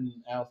Jordan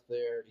out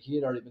there, he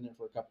had already been there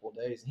for a couple of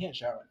days. He hadn't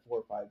showered like 4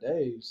 or 5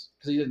 days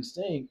because he didn't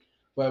stink.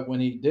 But when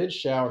he did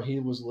shower, he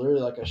was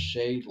literally like a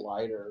shade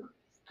lighter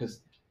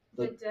because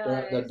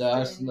the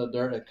dust and the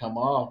dirt had come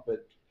off,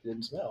 but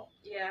didn't smell.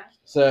 Yeah.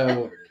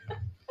 So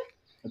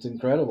it's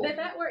incredible. But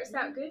that works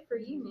out good for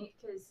you, Nick,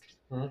 because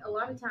a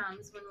lot of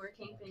times when we're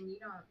camping, you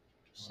don't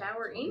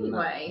shower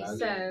anyway.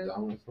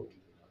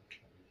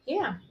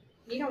 Yeah.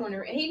 You don't want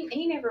to.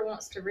 He never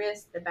wants to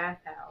risk the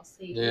bathhouse.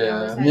 He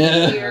always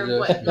has to fear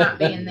what not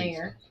being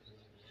there.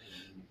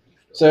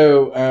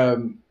 So,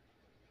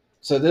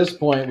 so at this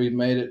point, we've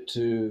made it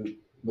to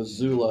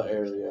Missoula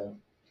area,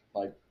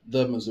 like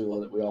the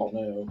Missoula that we all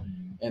know,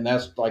 and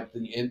that's like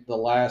the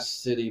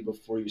last city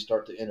before you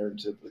start to enter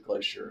into the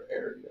glacier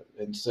area.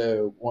 And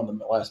so, one of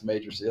the last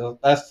major cities.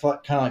 That's kind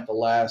of like the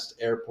last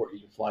airport you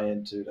can fly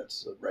into.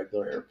 That's a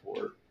regular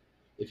airport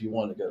if you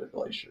want to go to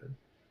Glacier.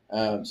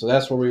 So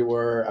that's where we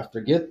were. I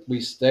forget, we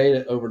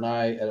stayed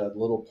overnight at a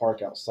little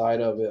park outside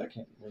of it. I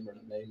can't remember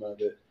the name of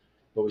it,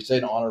 but we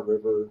stayed on a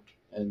river,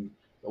 and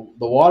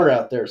the water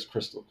out there is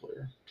crystal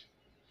clear,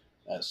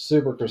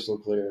 super crystal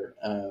clear.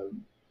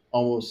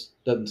 Almost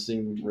doesn't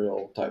seem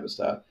real type of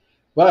stuff.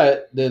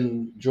 But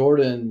then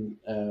Jordan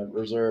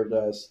reserved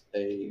us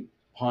a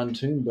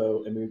pontoon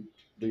boat, and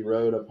we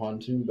rode a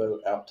pontoon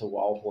boat out to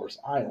Wild Horse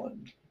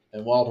Island.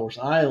 And Wild Horse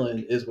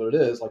Island is what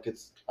it is, like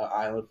it's an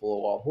island full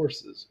of wild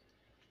horses.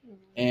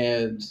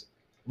 And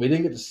we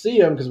didn't get to see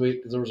them because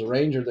there was a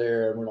ranger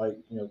there, and we're like,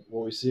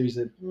 what we see. He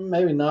said,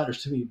 maybe not.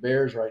 There's too many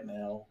bears right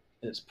now,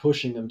 and it's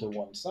pushing them to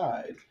one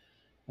side.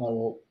 I'm like,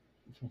 well,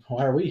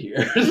 why are we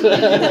here?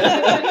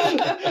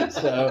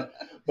 So,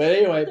 but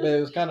anyway, but it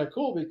was kind of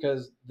cool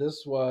because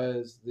this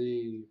was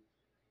the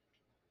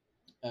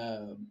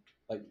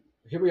like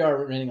here we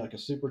are renting like a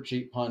super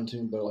cheap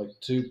pontoon boat, like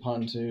 2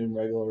 pontoon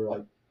regular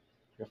like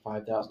a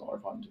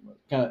 $5,000 pontoon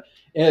boat.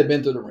 It had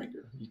been to the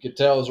ringer. You could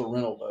tell it was a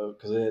rental boat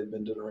because it had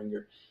been to the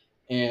ringer.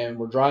 And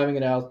we're driving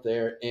it out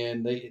there,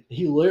 and the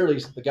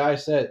guy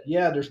said,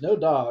 yeah, there's no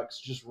docks,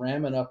 just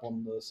ramming up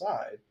on the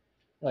side.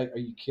 Like, are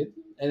you kidding?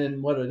 And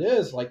then what it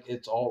is, like,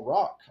 it's all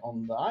rock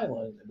on the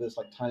island, but it's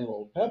like tiny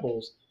little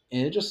pebbles,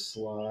 and it just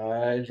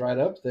slides right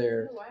up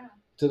there. Oh, wow.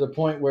 To the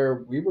point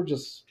where we were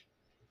just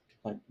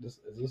like, is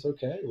this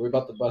okay? Are we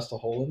about to bust a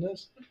hole in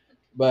this?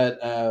 But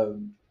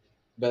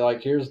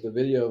like, here's the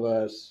video of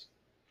us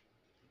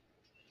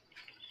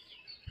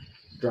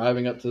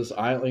driving up to this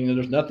island, and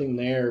there's nothing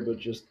there but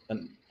just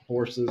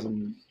horses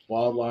and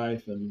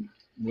wildlife and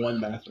one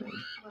bathroom.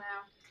 Wow.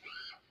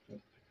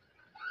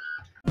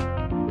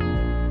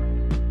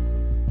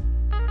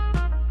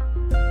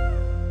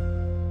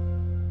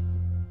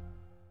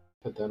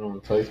 Put that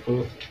on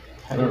Facebook.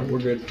 We're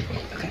good.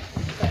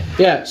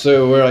 Yeah,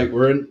 so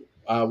we're in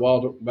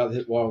about to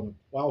hit Wild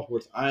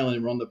Horse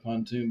Island. We're on the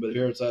pontoon, but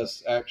here it's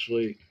us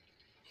actually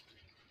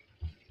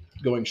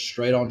going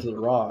straight onto the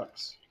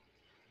rocks.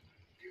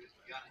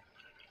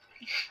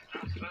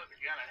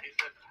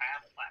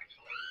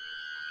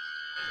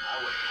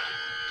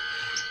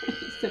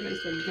 Somebody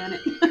said gun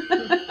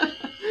it.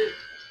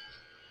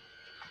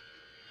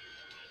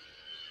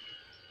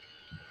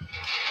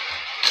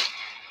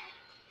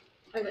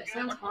 Oh, that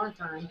sounds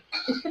horrifying.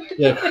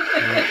 Yeah.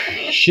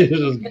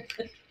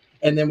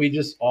 And then we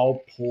just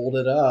all pulled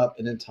it up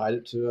and then tied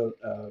it to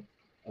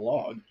a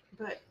log.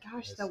 But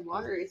gosh, the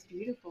water is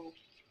beautiful.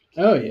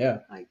 Oh yeah.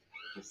 Like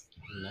just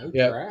No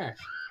Yep. trash.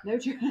 no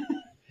trash.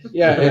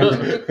 Yeah.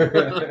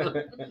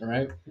 and-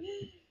 right.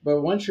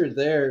 But once you're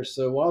there,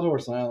 so Wild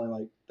Horse Island,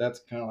 like that's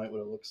kind of like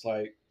what it looks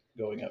like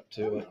going up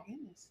to Oh it. my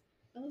goodness.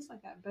 It looks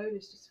like that boat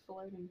is just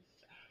floating.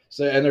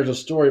 So, and there's a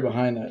story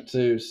behind that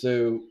too.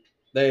 So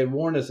they had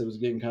warned us it was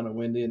getting kind of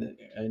windy, and it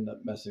ended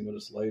up messing with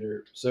us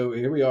later. So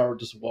here we are,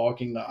 just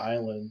walking the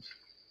island,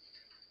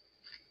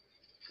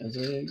 and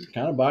so you're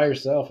kind of by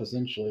yourself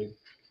essentially.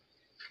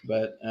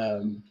 But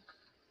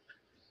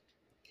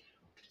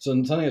so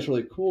something that's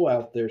really cool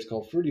out there is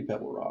called Fruity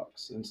Pebble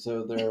rocks, and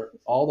so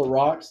all the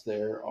rocks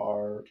there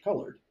are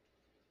colored,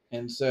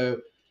 and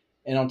so.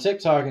 And on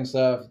TikTok and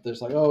stuff,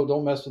 there's like, oh,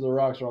 don't mess with the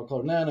rocks, they're all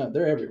colored. No,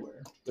 they're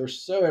everywhere. They're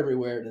so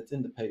everywhere that's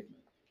in the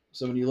pavement.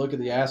 So when you look at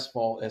the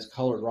asphalt, it has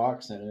colored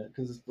rocks in it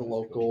because it's the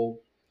local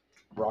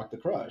Rock the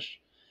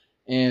Crush.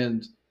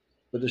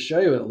 But to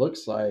show you what it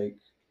looks like,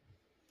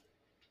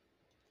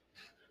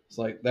 it's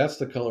like that's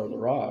the color of the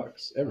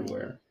rocks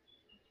everywhere.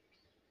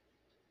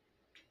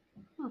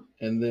 Huh.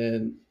 And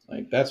then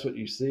like that's what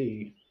you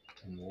see.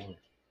 And more.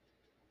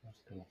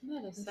 That's cool.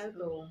 That is so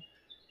cool.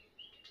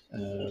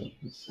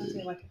 Let's Sounds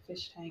see. like a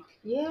fish tank.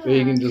 Yeah. So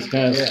you can just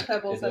kind of, Yeah.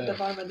 Pebbles at the does.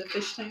 bottom of the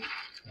fish tank.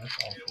 That's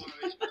awesome.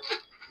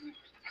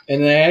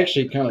 and they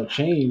actually kind of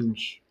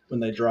change when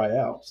they dry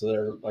out. So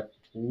they're like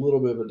a little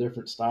bit of a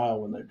different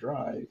style when they're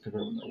dry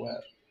compared when they're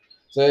wet.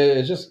 So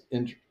it's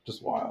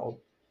just wild.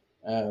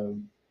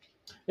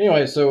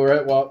 Anyway, so we're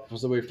at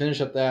so we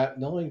finished up that.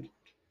 The only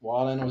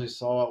wild animals we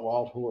saw at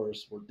Wild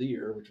Horse were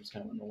deer, which was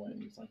kind of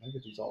annoying. It's like I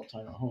get these all the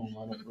time at home.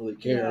 I don't really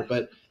care, Yeah.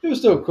 but it was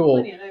still cool.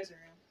 Plenty of those around.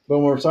 But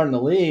when we're starting to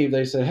leave,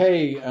 they said,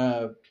 "Hey,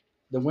 the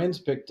wind's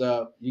picked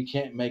up. You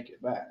can't make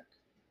it back.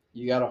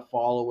 You got to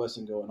follow us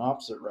and go an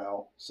opposite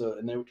route." So,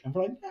 and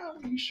we're like, "Yeah,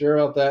 are you sure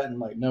about that?" And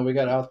like, no, we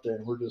got out there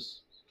and we're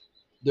just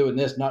doing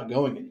this, not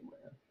going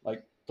anywhere.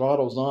 Like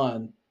throttles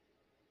on,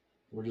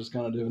 we're just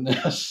kind of doing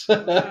this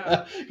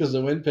because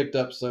the wind picked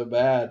up so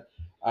bad.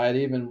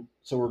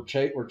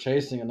 We're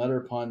chasing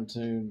another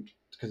pontoon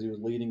because he was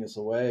leading us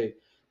away,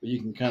 but you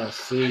can kind of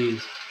see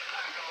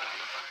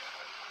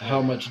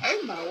how much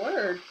Oh my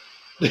word.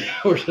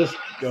 we're just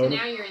So going.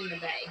 now you're in the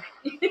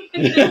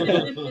bay.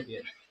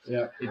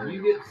 Yeah. If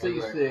you get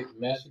seasick,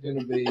 that's going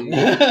to be.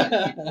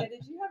 Yeah,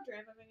 did you have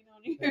Dramamine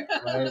on you?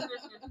 Right.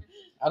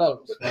 I thought it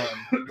was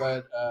fun,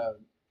 but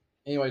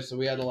anyway, so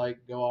we had to like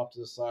go off to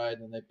the side,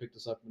 and they picked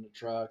us up in the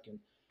truck,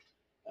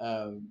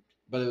 and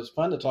but it was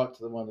fun to talk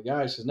to one of the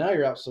guys because now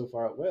you're out so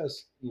far out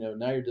west,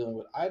 now you're dealing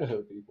with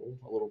Idaho people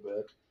a little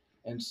bit,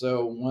 and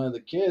so one of the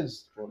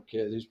kids,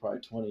 he's probably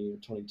 20 or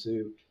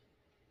 22,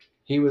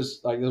 he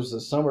was like, it was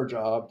a summer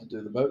job to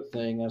do the boat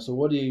thing, and so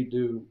what do you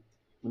do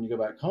when you go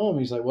back home?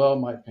 He's like, well,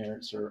 my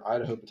parents are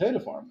Idaho potato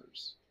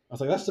farmers. I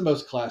was like, that's the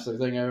most classic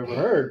thing I ever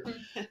heard.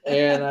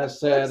 And I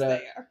said,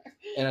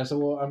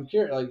 well, I'm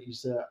curious. Like he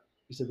said,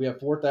 we have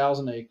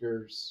 4,000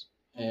 acres,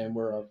 and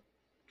we're a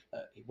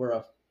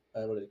what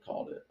do they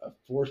call it? A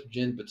fourth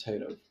gen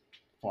potato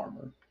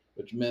farmer,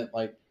 which meant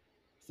like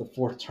it's the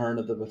fourth turn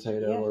of the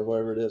potato or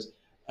whatever it is.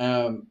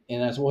 And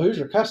I said, well, who's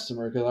your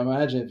customer? Because I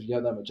imagine if you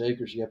have that much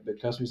acres, you have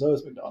big customers. So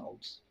it's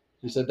McDonald's.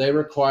 He said they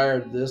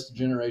required this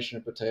generation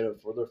of potato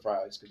for their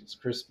fries because it's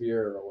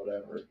crispier or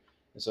whatever.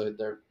 And so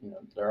they're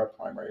our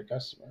primary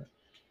customer.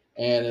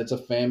 And it's a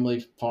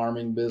family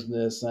farming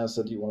business. And I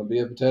said, do you want to be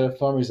a potato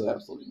farmer? He said,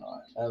 absolutely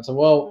not. And I said,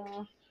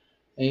 well,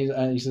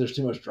 and he said, there's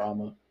too much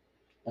drama.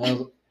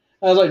 And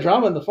I was like,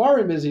 drama in the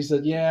farming business? He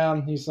said, yeah.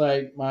 He's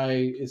like,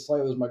 it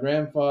was my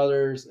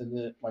grandfather's, and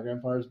then my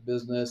grandfather's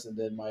business, and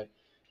then my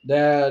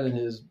dad and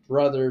his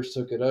brothers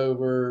took it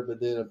over. But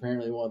then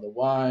apparently one of the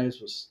wives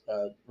was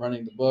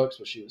running the books,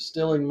 but she was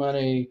stealing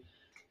money.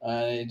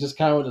 It just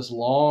kind of went this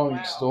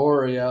long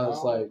story. I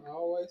was like,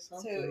 always So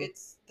something.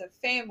 it's the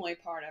family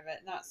part of it,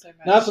 not so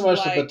much. not so much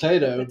like the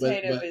potato, but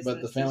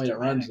business the family that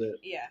runs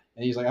systematic. it. Yeah.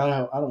 And he's like, I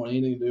don't want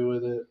anything to do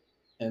with it.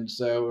 And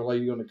so we're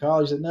like, you going to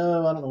college? He said,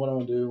 no, I don't know what I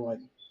want to do. I'm like,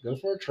 go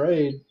for a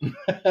trade.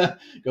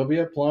 Go be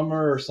a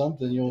plumber or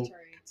something. You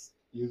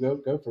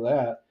go for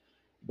that.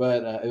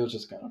 But it was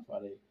just kind of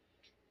funny.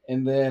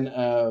 And then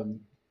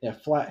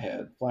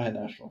Flathead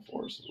National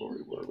Forest is where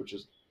we were, which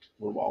is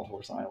where Wild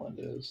Horse Island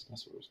is.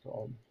 That's what it was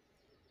called.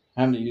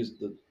 I'm having to use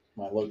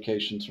my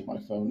locations from my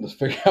phone to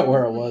figure out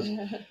where I was.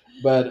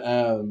 But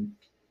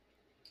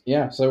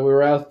so we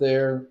were out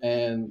there,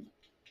 and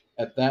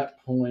at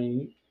that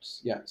point,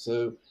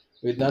 so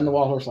we'd done the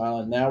Wild Horse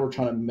Island. Now we're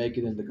trying to make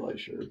it into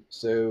Glacier.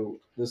 So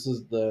this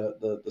is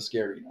the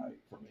scary night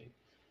for me.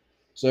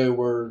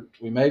 So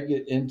we make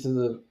it into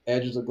the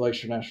edges of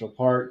Glacier National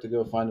Park to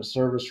go find a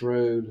service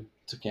road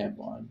to camp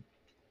on.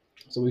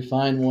 So we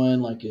find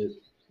one like at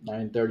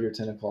 9:30 or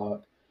 10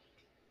 o'clock.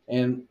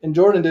 And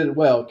Jordan did it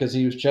well because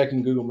he was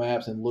checking Google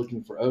Maps and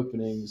looking for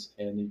openings,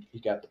 and he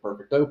got the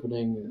perfect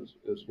opening.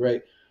 It was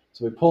great.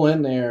 So we pull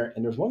in there,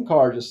 and there's one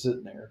car just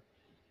sitting there.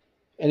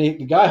 And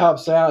the guy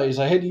hops out. He's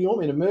like, "Hey, do you want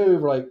me to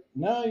move?" We're like,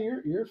 "No,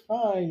 you're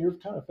fine. You're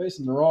kind of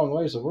facing the wrong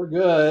way, so we're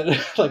good."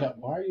 Like,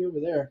 why are you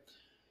over there?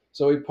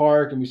 So we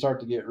park and we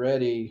start to get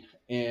ready.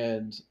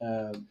 And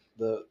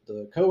the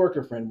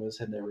coworker friend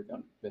had never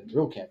been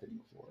real camping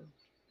before.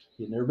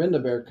 He'd never been to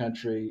bear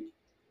country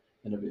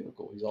in a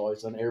vehicle. He's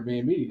always done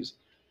Airbnbs.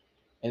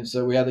 And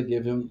so we had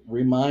to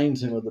remind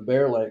him of the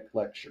bear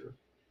lecture.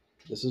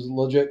 This is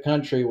legit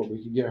country where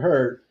we could get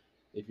hurt.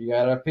 If you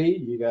got to pee,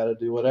 you got to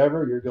do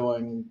whatever. You're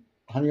going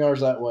 100 yards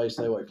that way,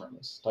 stay away from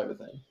us, type of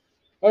thing.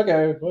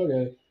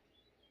 Okay.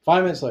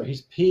 5 minutes later,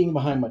 he's peeing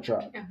behind my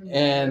truck.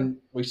 And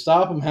we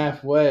stop him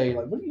halfway,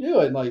 like, what are you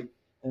doing? Like,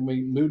 and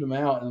we moved him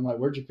out, and I'm like,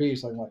 where'd you pee?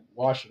 So I'm like,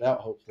 wash it out,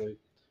 hopefully.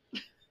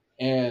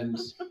 And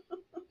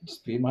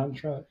just pee behind the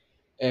truck.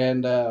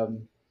 And,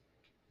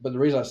 but the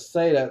reason I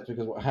say that is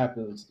because what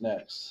happens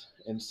next.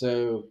 And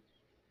so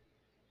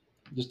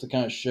just to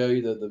kind of show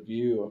you the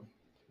view of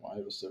why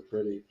it was so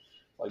pretty,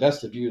 like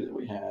that's the view that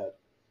we had.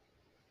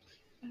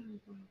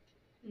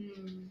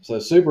 So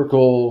super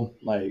cool,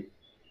 like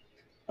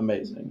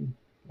amazing.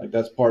 Like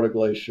that's part of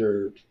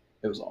Glacier.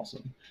 It was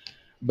awesome.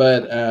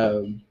 But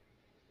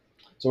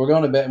so we're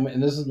going to bed,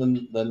 and this is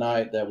the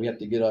night that we have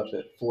to get up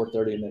at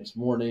 4:30 the next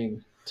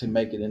morning to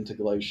make it into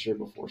Glacier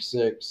before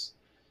 6.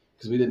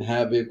 Because we didn't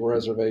have vehicle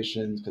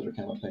reservations because they're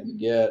kind of a pain to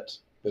get.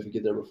 But if you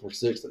get there before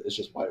 6, it's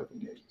just wide open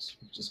gates.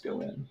 You just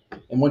go in.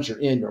 And once you're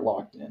in, you're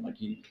locked in.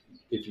 Like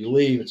if you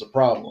leave, it's a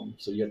problem.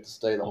 So you have to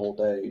stay the whole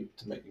day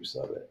to make use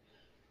of it.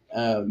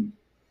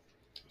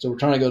 So we're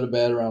trying to go to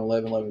bed around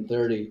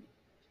 11:30.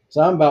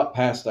 So I'm about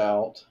passed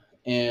out.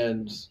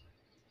 And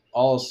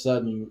all of a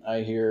sudden,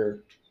 I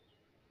hear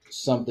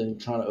something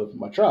trying to open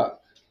my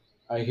truck.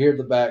 I hear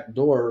the back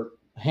door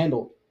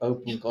handle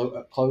open,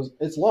 close.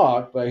 It's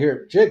locked, but I hear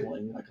it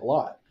jiggling like a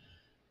lot.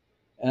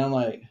 And I'm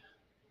like,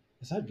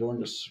 is that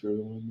Jordan just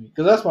screwing with me?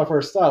 Because that's my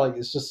first thought. Like,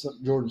 it's just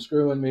Jordan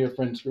screwing me, a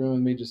friend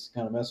screwing me, just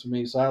kind of mess with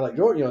me. So I like,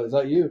 Jordan, is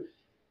that you?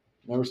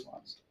 No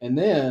response. And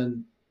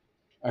then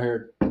I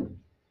heard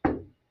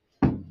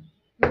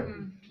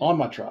on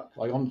my truck,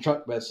 like on the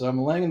truck bed. So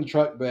I'm laying in the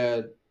truck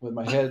bed with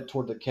my head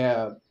toward the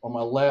cab on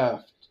my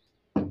left,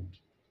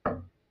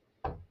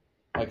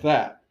 like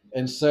that.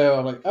 And so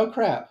I'm like, oh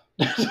crap.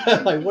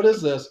 Like, what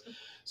is this?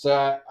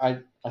 So I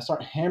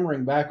start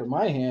hammering back with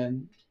my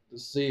hand to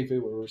see if it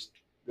would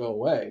go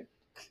away.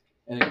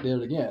 And it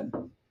did it again.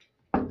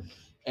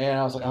 And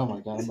I was like, oh my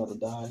God, I'm about to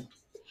die.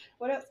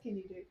 What else can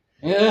you do?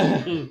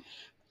 Yeah.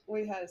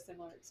 We had a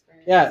similar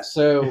experience. Yeah,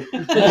 so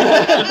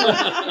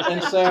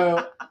and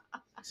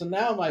so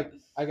now I'm like,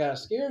 I gotta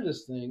scare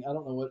this thing. I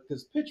don't know what,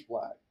 because it's pitch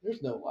black.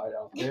 There's no light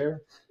out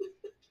there.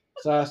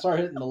 So I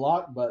start hitting the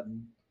lock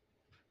button,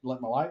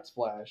 let my lights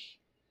flash,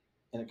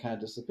 and it kind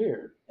of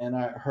disappeared. And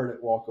I heard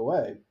it walk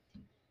away.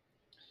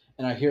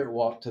 And I hear it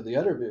walk to the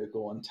other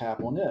vehicle and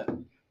tap on it.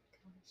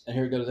 And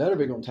here it goes to the other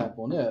vehicle and tap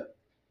on it.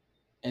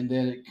 And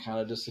then it kind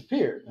of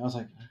disappeared. And I was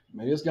like,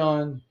 maybe it's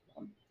gone.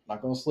 I'm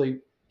not going to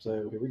sleep.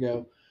 So here we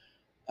go.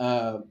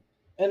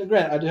 And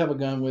granted, I do have a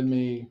gun with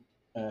me.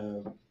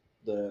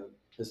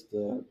 It's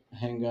the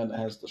handgun that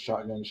has the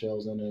shotgun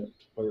shells in it.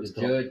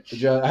 The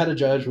judge. I had a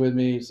judge with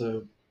me.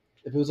 So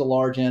if it was a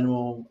large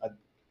animal, I'd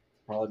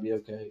probably be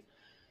okay.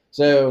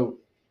 So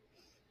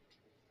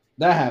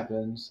that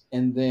happens,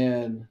 and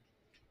then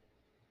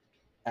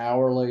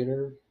hour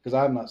later, because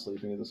I'm not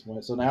sleeping at this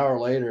point, so an hour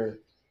later,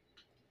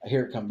 I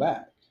hear it come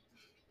back,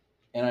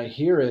 and I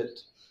hear it.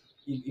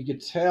 You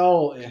could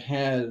tell it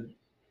had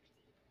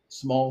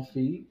small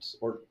feet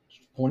or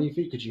pointy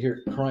feet because you hear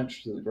it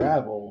crunch to the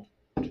gravel,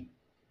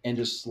 and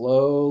just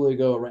slowly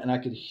go around. And I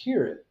could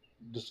hear it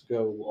just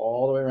go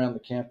all the way around the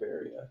camp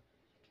area,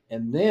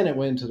 and then it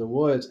went into the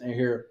woods, and I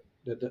hear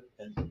it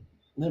and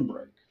then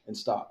break and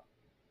stop.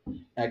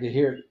 I could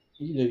hear it,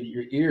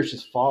 your ears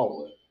just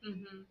follow it.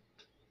 Mm-hmm.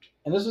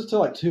 And this was till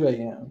like 2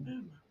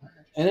 a.m.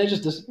 And it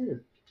just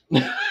disappeared.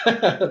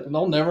 And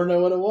I'll never know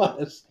what it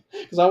was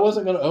because I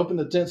wasn't going to open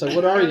the tent and say,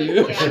 what are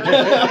you?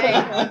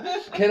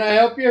 Can I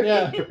help you?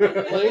 Yeah,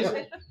 please.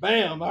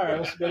 Bam. All right,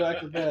 let's go back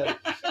to bed.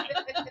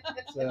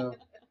 So,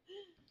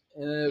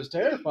 and it was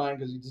terrifying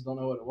because you just don't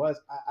know what it was.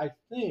 I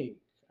think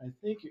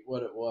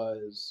what it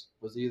was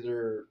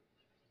either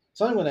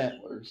something with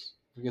antlers,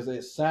 because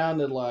it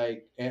sounded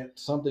like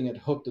something had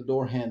hooked the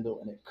door handle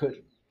and it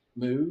couldn't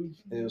move.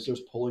 It was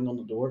just pulling on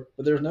the door,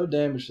 but there's no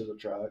damage to the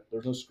truck.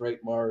 There's no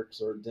scrape marks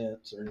or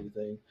dents or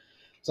anything.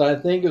 So I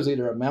think it was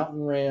either a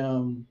mountain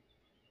ram,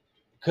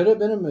 could have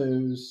been a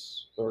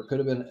moose, or it could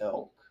have been an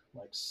elk,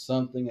 like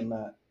something in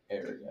that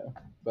area.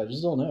 But I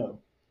just don't know.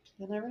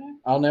 You'll never know.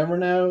 I'll never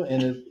know.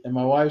 And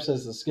my wife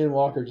says the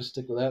skinwalker, just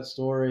stick with that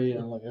story.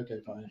 And I'm like, okay,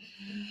 fine.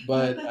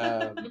 But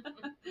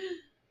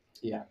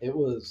yeah, it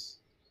was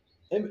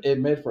it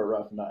made for a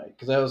rough night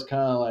because I was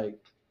kind of like,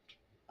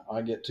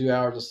 I get 2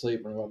 hours of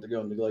sleep and I'm about to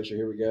go in the glacier.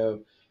 Here we go.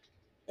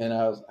 And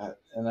I was,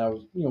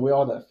 we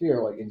all had that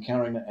fear, like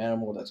encountering an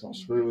animal that's going to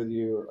screw with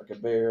you, or like a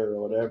bear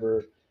or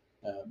whatever.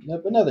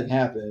 But nothing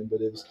happened.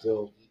 But it was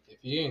still. If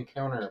you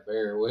encounter a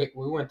bear, we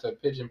went to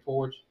Pigeon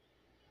Forge,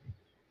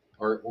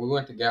 or we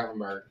went to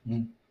Gatlinburg.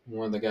 Mm-hmm.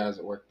 One of the guys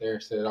that worked there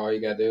said, all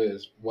you got to do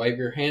is wave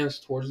your hands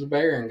towards the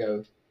bear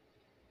and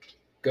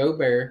go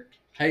bear,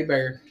 hey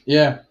bear.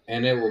 Yeah.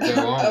 And it will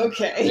go on.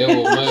 Okay. It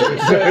will move.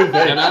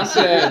 And I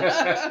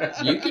said,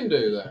 you can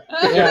do that.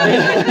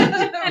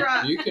 Yeah.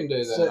 Right. You can do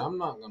that. So- I'm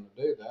not going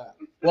to do that.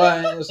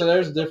 Well, so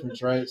there's a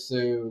difference, right?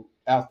 So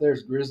out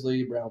there's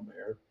grizzly, brown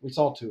bear. We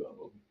saw 2 of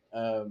them.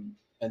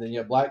 And then you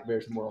have black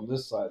bears more on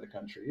this side of the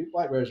country.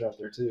 Black bears are out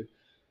there too.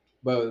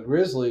 But with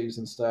grizzlies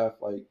and stuff,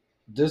 like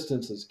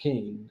distance is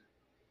king,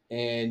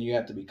 and you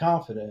have to be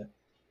confident,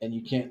 and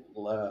you can't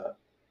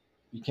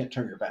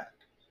turn your back.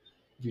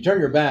 If you turn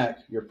your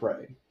back, you're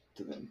prey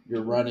to them.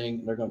 You're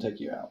running, they're going to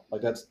take you out.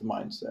 Like that's the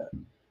mindset.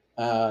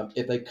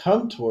 If they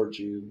come towards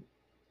you,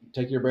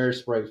 take your bear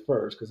spray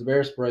first, because the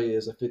bear spray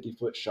is a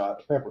 50-foot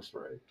shot of pepper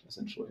spray,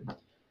 essentially.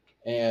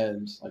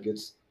 And like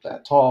it's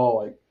that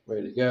tall, like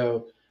ready to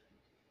go.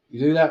 You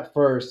do that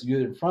first, you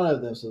do it in front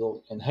of them so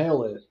they'll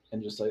inhale it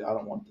and just say, I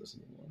don't want this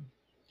anymore.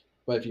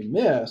 But if you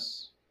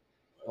miss,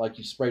 like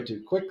you spray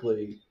too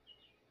quickly,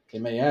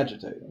 it may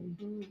agitate them.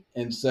 Mm-hmm.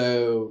 And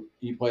so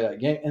you play that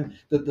game. And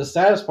the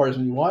saddest part is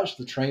when you watch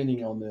the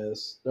training on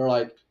this, they're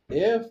like,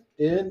 if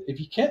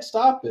you can't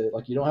stop it,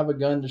 like you don't have a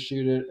gun to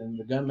shoot it, and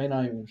the gun may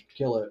not even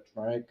kill it,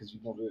 right? Because you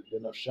don't do a good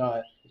enough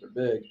shot, because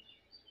they're big.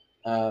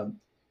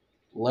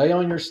 Lay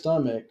on your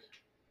stomach,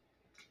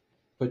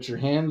 put your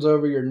hands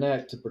over your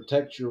neck to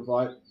protect your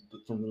life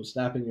from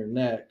snapping your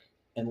neck,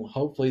 and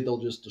hopefully they'll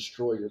just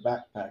destroy your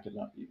backpack and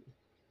not you.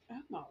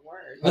 Oh my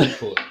word.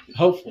 Hopefully.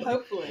 Hopefully.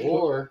 Hopefully.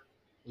 Or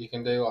you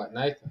can do like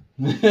Nathan.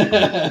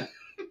 That's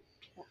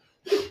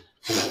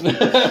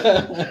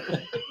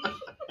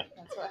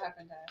what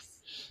happened to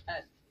us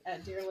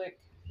at Deer Lick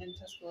in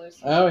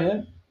Tuscaloosa. Oh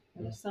yeah.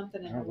 There was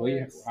something in the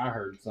woods. I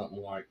heard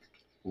something like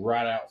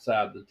right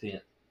outside the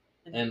tent,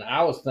 and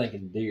I was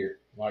thinking deer,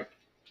 like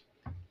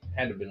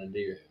had to have been a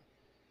deer.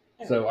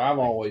 So I've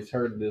always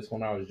heard this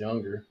when I was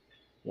younger,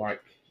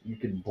 like you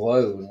could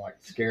blow and like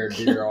scare a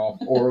deer off,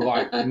 or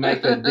like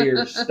make a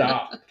deer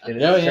stop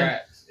in its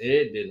tracks.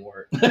 It didn't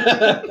work.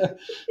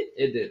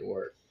 It didn't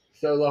work.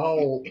 So the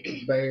whole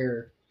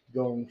bear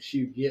going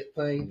shoot get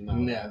thing, no.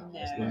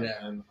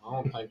 And I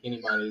don't think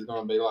anybody's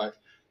going to be like,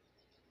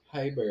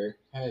 hey bear,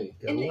 hey.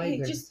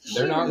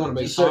 They're not going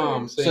to be So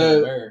calm seeing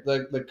the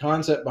bear. the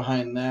concept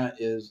behind that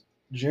is,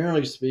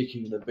 generally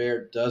speaking, the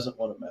bear doesn't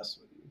want to mess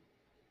with you.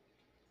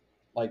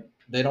 Like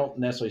they don't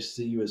necessarily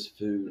see you as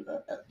food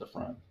at the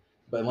front,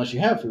 but unless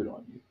you have food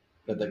on you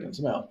that they can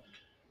smell.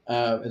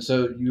 And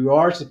so you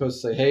are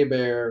supposed to say, hey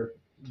bear,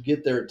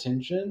 get their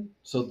attention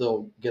so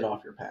they'll get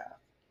off your path.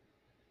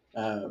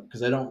 Because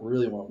they don't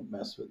really want to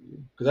mess with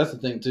you. Because that's the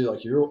thing too,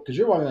 like you're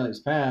walking down these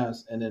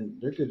paths, and then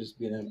there could just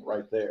be an animal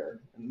right there,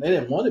 and they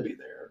didn't want to be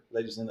there.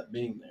 They just end up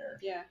being there.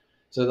 Yeah.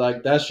 So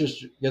like that's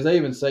just because they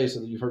even say so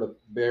that you've heard of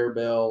bear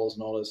bells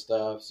and all this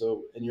stuff.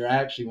 So and you're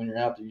actually, when you're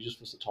out there, you're just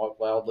supposed to talk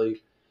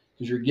loudly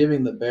because you're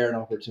giving the bear an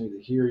opportunity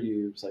to hear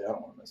you say, I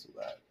don't want to mess with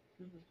that.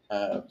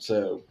 Mm-hmm.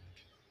 So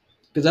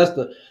because that's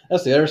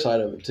the other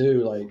side of it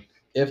too. Like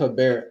if a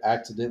bear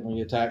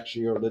accidentally attacks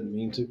you or didn't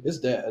mean to, it's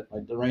dead.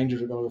 Like the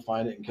rangers are going to go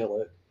find it and kill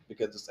it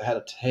because it's had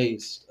a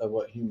taste of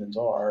what humans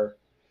are,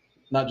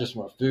 not just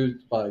from a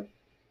food. Like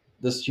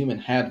this human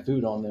had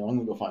food on them. I'm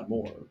going to go find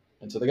more,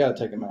 and so they got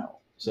to take them out.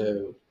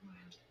 So,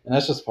 and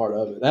that's just part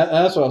of it.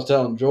 That's what I was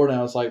telling Jordan.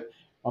 I was like,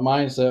 my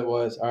mindset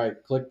was, all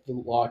right, click the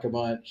lock a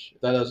bunch.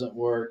 If that doesn't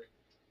work,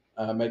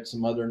 make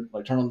some other,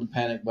 like turn on the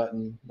panic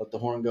button, let the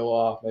horn go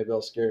off. Maybe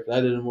I'll scare. If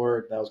that didn't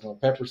work, that was going to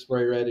pepper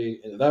spray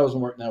ready. And if that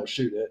wasn't working, I would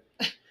shoot it.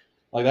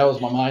 Like that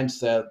was my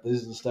mindset.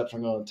 These are the steps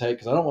I'm going to take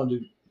because I don't want to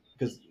do.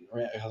 Because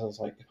I was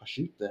like, if I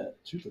shoot the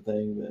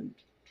thing, then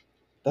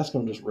that's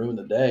going to just ruin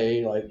the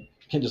day. Like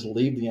you can't just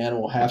leave the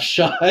animal half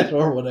shot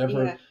or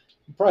whatever. Yeah.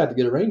 You probably have to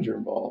get a ranger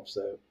involved.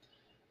 So,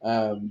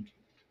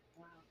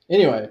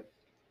 anyway,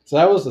 so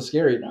that was the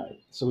scary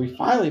night. So we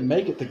finally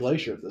make it to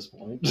Glacier at this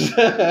point.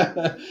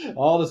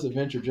 All this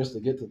adventure just to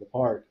get to the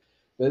park.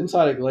 But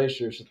inside of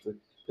Glacier,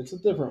 it's a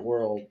different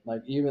world.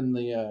 Like even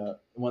the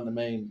one of the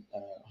main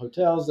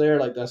hotels there,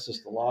 like that's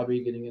just the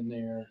lobby getting in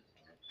there.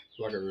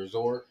 Like a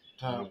resort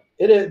type.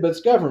 It is, but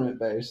it's government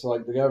based,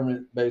 like the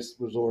government based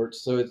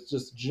resorts. So it's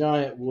just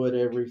giant wood,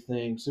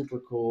 everything, super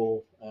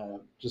cool.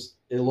 Just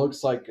it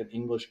looks like an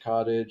English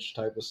cottage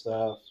type of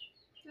stuff.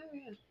 Oh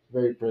yeah.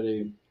 Very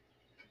pretty.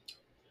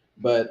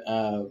 But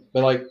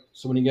like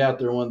so when you get out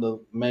there, one of the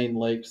main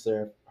lakes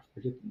there, I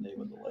forget the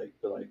name of the lake,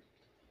 but like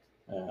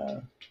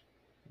let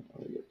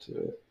me get to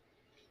it.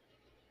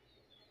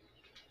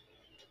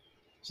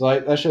 So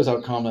like that shows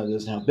how common it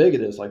is and how big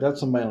it is. Like that's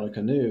somebody on a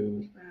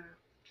canoe,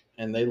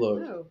 and they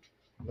look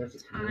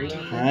That's Tiny.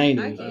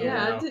 tiny.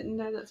 I didn't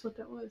know that's what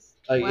that was.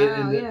 Like,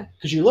 Wow, yeah.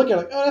 Because you look at it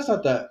like, oh, that's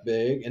not that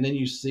big, and then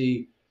you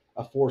see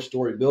a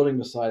 4-story building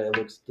beside it that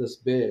looks this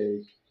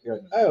big. You're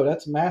like, oh,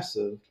 that's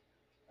massive.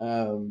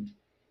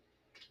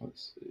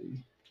 Let's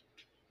see.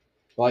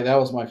 Like that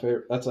was my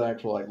favorite. That's an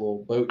actual like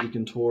little boat you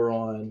can tour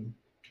on.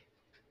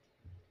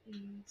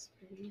 It's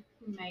pretty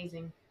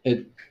Amazing.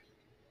 It's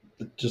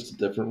just a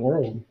different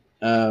world.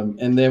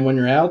 And then when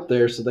you're out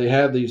there, so they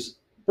have these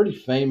pretty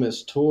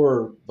famous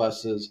tour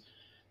buses.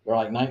 They're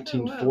like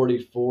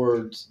 1940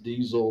 Ford's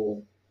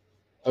diesel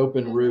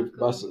open roof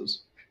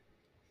buses.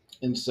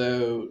 And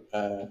so,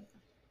 and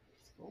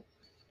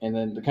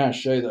then to kind of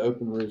show you the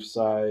open roof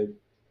side,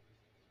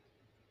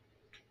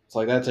 it's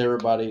like that's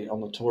everybody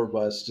on the tour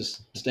bus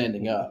just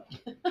standing up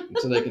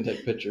so they can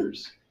take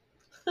pictures.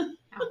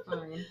 How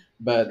fun.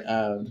 But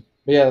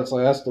yeah, it's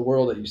like that's the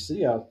world that you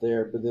see out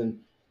there. But then,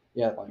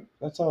 yeah, like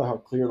that's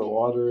how clear the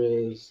water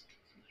is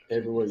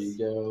everywhere you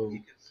go. You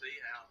can see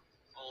how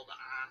all the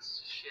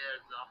ice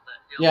sheds off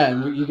that hill. Yeah,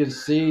 and you can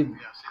see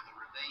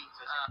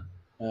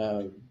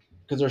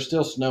because there's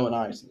still snow and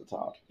ice at the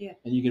top. Yeah,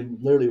 and you can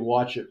literally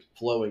watch it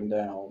flowing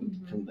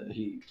down from the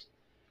heat.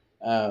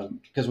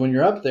 Because when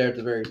you're up there at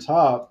the very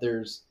top,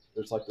 there's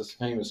like this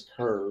famous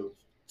curve,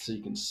 so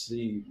you can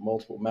see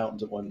multiple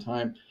mountains at one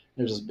time.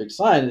 There's this big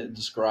sign that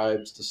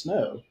describes the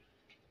snow,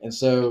 and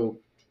so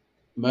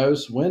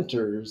most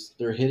winters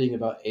they're hitting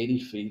about 80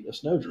 feet of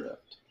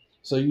snowdrift.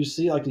 So you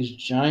see like these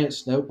giant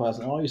snow piles,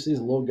 and all you see is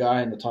a little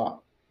guy in the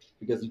top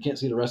because you can't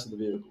see the rest of the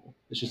vehicle.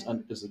 It's just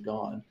it's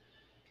gone,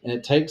 and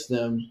it takes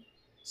them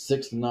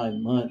 6 to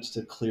 9 months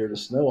to clear the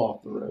snow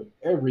off the road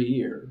every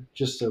year,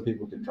 just so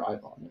people can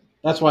drive on it.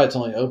 That's why it's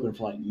only open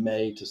from like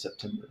May to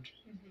September,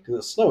 because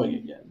it's snowing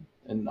again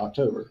in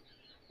October.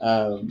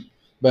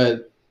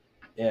 But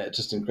yeah, it's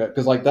just incredible.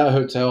 Because like that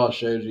hotel I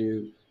showed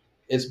you,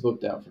 it's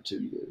booked out for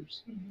 2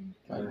 years.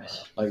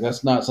 Like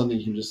that's not something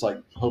you can just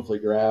like hopefully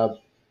grab.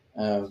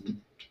 But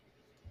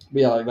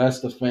yeah, like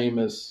that's the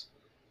famous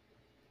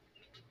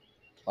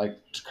like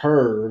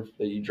curve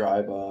that you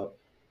drive up,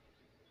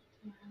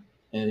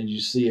 and you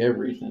see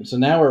everything. So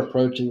now we're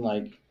approaching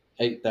like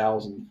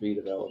 8,000 feet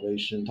of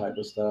elevation type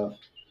of stuff.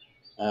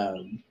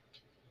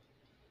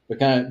 But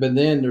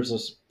then there's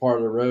this part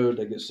of the road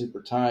that gets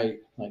super tight.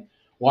 Like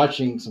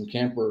watching some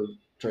camper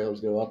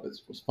trailers go up, it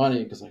was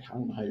funny because like I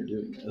don't know how you're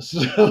doing this.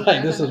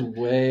 Like this is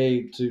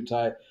way too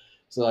tight.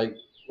 So like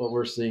what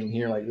we're seeing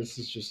here, like this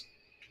is just,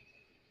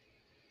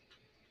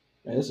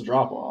 man, it's a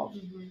drop off.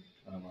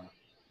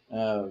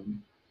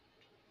 And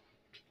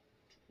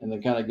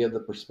then kind of give the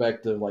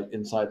perspective like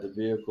inside the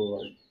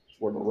vehicle, like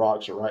where the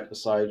rocks are right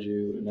beside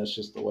you, and that's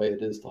just the way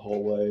it is the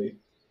whole way.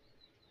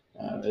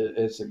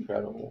 It's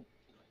incredible.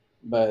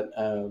 But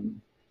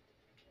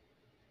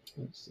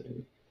let's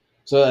see.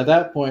 So at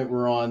that point,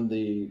 we're on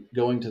the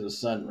Going to the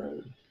Sun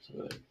Road,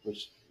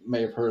 which you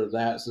may have heard of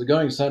that. So the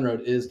Going Sun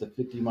Road is the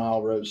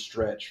 50-mile road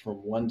stretch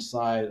from one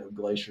side of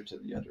Glacier to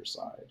the other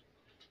side.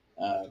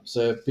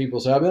 So if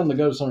people say, I've been on the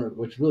Go to Sun Road,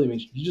 which really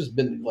means you just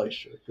been to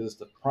Glacier, because it's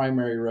the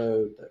primary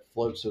road that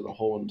floats through the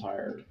whole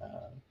entire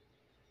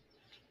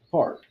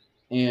park.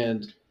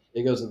 And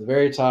it goes at the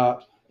very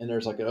top, and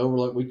there's like an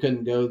overlook. We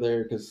couldn't go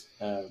there because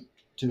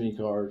too many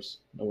cars,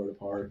 nowhere to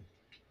park,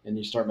 and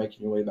you start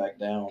making your way back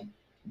down.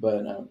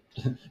 But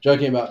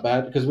joking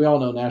about because we all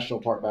know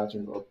national park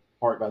bathrooms or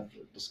park bathrooms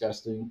are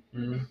disgusting,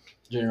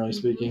 generally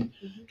speaking.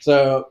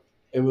 So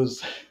it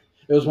was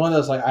one of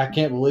those like, I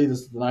can't believe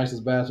this is the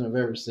nicest bathroom I've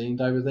ever seen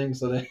type of thing.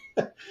 So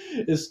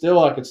it's still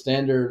like a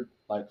standard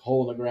like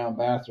hole in the ground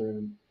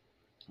bathroom,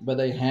 but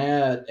they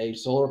had a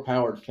solar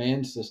powered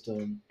fan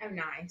system. Oh,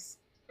 nice.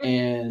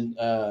 And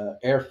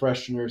air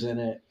fresheners in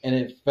it, and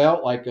it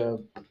felt like a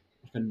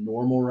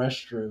normal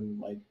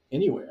restroom, like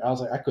anywhere. I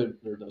was like, there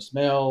were no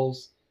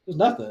smells. There's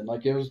nothing.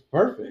 Like it was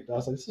perfect. I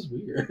was like, this is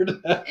weird.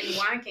 And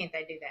why can't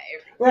they do that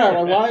everywhere? Right.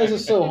 Like, why is it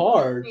so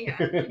hard? Yeah.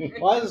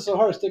 Why is it so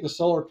hard to stick a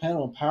solar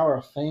panel and power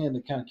a fan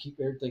to kind of keep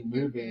everything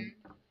moving?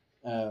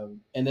 And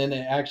then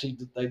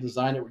they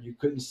designed it where you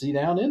couldn't see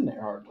down in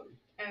there hardly.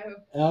 Oh.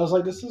 And I was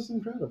like, this is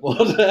incredible.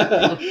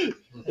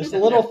 It's the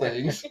little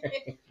things.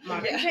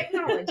 Modern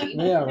technology.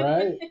 Yeah,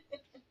 right.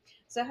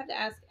 So I have to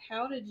ask,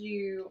 how did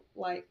you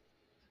like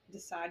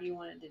decide you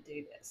wanted to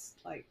do this?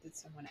 Like, did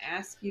someone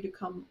ask you to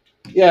come?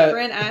 Yeah. A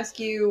friend ask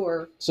you,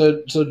 or?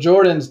 So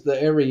Jordan's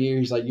every year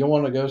he's like, you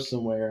want to go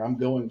somewhere? I'm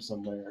going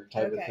somewhere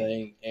type of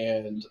thing.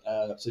 And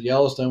so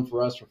Yellowstone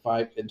for us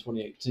in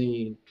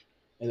 2018.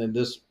 And then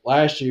this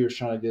last year was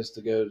trying to get us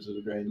to go to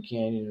the Grand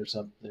Canyon or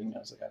something. I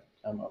was like,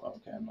 I'm not going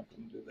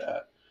to do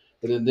that.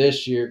 But then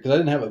this year, because I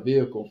didn't have a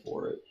vehicle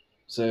for it.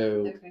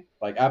 So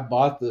like I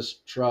bought this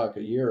truck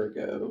a year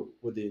ago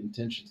with the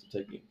intentions of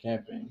taking it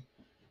camping.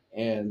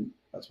 And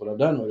that's what I've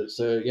done with it.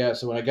 So yeah,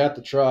 so when I got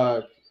the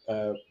truck,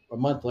 a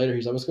month later,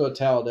 he's like, let's go to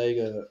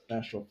Talladega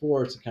National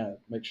Forest to kind of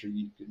make sure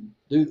you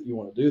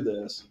want to do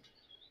this.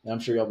 And I'm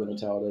sure y'all been to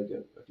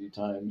Talladega a few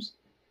times.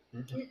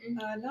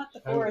 Not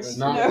the forest.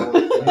 Not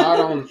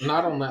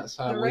on that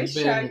side. We've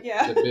been racetrack,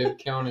 the Bibb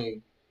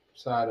County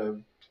side of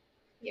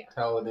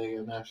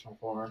Talladega National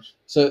Forest.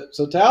 So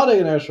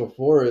Talladega National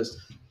Forest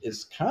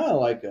is kind of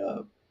like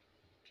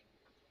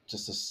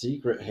just a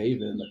secret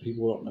haven that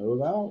people don't know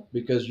about,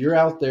 because you're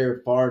out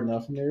there far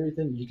enough from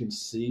everything. You can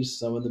see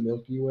some of the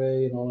Milky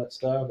Way and all that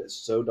stuff. It's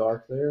so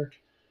dark there.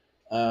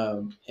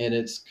 And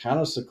it's kind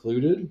of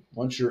secluded.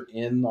 Once you're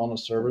in on a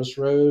service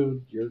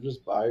road, you're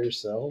just by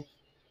yourself.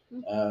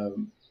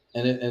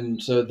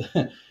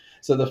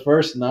 So the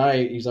first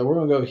night, he's like, we're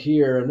going to go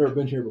here. I've never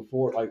been here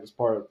before, like this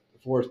part of the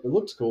forest, but it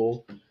looks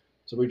cool.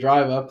 So we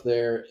drive up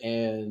there,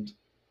 and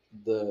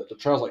the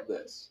trail's like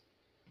this.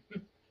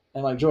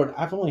 And like, Jordan,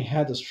 I've only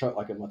had this truck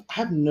like a month. I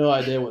have no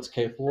idea what's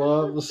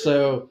capable of.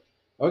 So,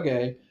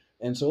 okay.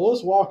 And so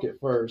let's walk it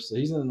first. So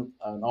he's in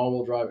an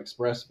all-wheel drive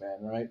express van,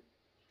 right?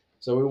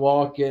 So we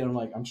walk in, and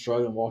I'm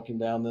struggling walking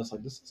down this.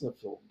 Like, this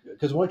doesn't feel good.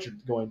 Because once you're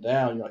going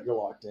down, you're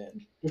locked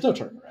in. There's no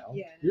turning around.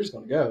 Yeah. You're just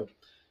going to go.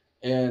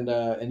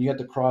 And you have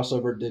to cross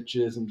over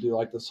ditches and do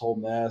like this whole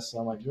mess.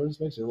 And I'm like, Jordan, this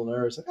makes me a little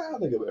nervous. Like, I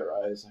think it'll be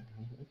all right. It's like,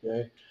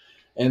 okay.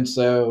 And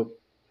so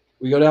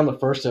we go down the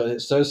first hill, and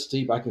it's so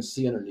steep I can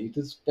see underneath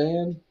this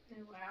van.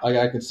 Like,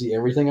 I can see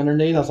everything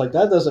underneath. I was like,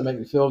 that doesn't make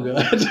me feel good.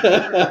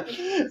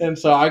 And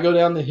so I go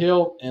down the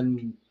hill,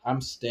 and I'm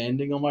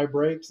standing on my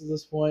brakes at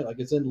this point. Like,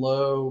 it's in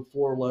low,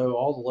 4 low,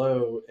 all the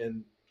low.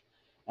 And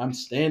I'm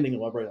standing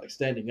on my brake, like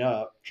standing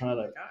up, trying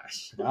to,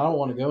 I don't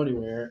want to go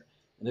anywhere.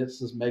 And it's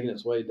just making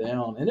its way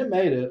down. And it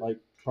made it. Like,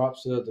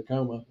 props to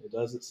Tacoma. It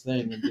does its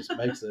thing and just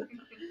makes it.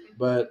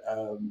 But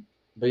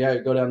yeah, I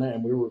go down there,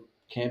 and we were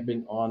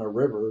camping on a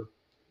river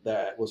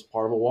that was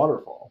part of a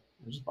waterfall.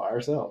 We're just by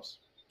ourselves.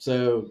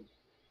 So,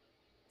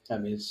 I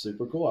mean, it's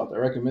super cool out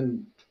there. I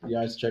recommend you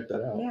guys check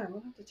that out. Yeah,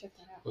 we'll have to check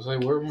that out. Well,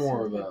 we're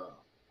more of a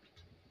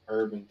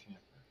urban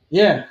camper.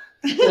 Yeah.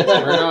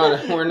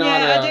 we're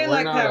not. Yeah, I do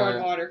like power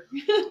and water.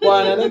 Well,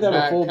 and I think they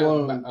have a full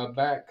blown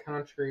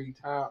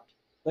backcountry type.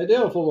 They do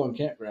have full blown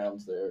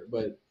campgrounds there,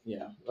 but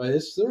yeah,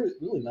 it's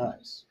really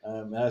nice.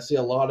 And I see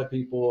a lot of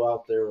people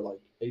out there with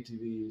like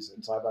ATVs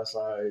and side by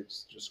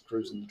sides, just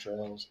cruising the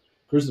trails,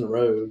 cruising the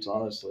roads.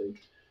 Honestly,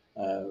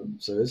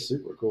 so it's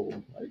super cool.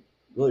 Like,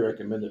 really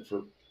recommend it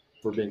for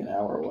being an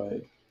hour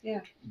away.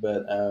 Yeah.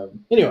 But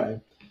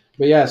anyway,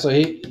 but yeah, so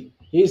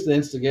he's the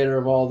instigator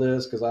of all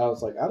this, because I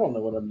was like, I don't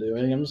know what I'm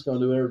doing. I'm just going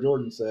to do whatever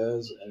Jordan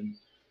says. And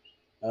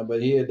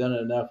but he had done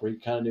it enough where he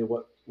kind of knew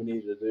what we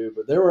needed to do.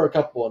 But there were a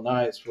couple of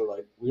nights where,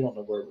 like, we don't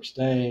know where we're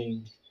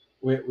staying.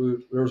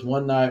 There was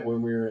one night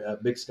when we were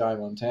at Big Sky,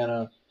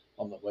 Montana,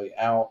 on the way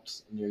out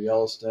near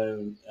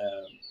Yellowstone.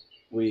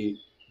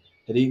 We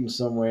had eaten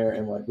somewhere,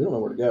 and we're like, we don't know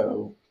where to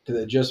go,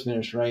 because it just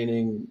finished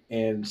raining.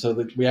 And so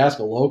we asked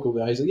a local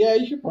guy. He said, yeah,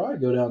 you should probably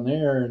go down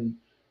there. And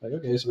like,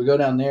 okay, so we go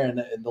down there, and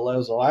that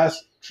was the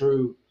last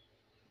true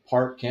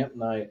park camp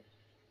night.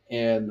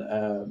 And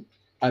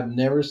I've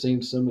never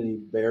seen so many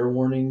bear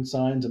warning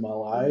signs in my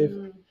life.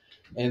 Mm-hmm.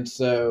 And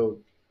so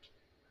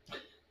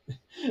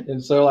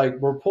like,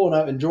 we're pulling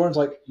up, and Jordan's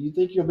like, you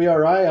think you'll be all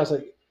right? I was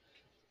like,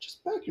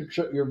 just back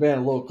your van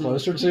a little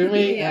closer to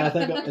me. Yeah.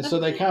 And so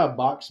they kind of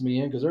boxed me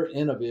in, because they're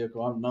in a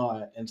vehicle, I'm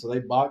not. And so they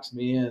boxed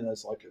me in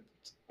as like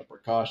a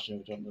precaution,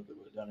 which I don't know if they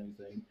would have done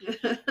anything.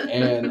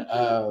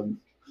 And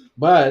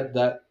but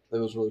it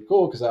was really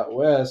cool, because out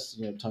west,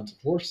 tons of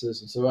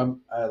horses. And so I'm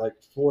at like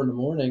 4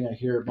 a.m, I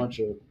hear a bunch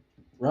of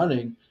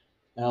running,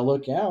 and I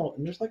look out,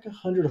 and there's like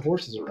 100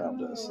 horses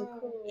around us.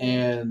 Cool.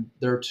 And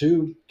there are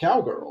 2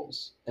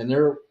 cowgirls, and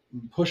they're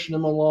pushing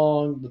them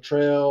along the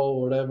trail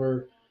or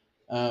whatever.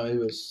 It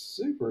was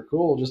super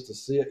cool just to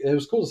see it. It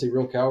was cool to see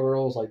real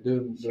cowgirls, like,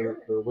 doing their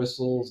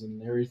whistles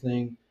and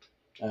everything.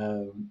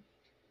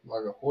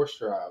 Like a horse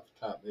drive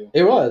type deal.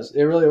 It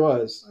really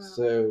was. Wow.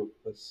 So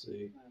let's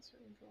see. That's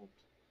really cool.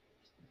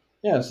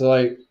 Yeah, so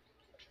like,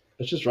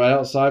 it's just right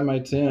outside my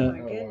tent.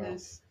 Oh my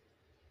goodness.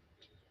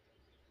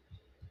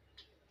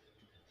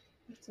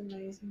 That's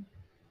amazing.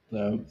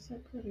 No. So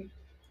pretty.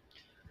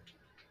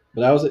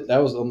 But that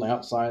was on the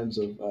outsides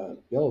of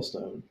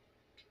Yellowstone.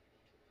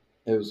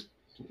 It was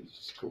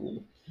just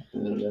cool at the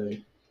end of the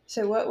day.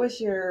 So what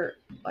was your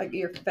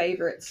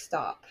favorite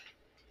stop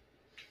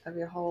of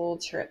your whole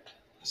trip?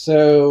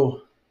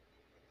 So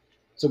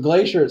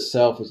Glacier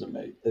itself is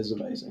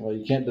amazing. Well,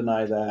 you can't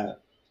deny that.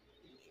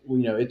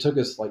 It took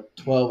us like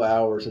 12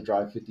 hours to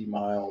drive 50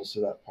 miles to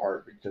that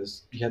part,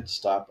 because you had to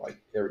stop like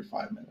every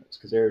 5 minutes,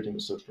 because everything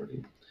was so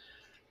pretty.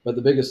 But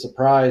the biggest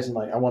surprise, and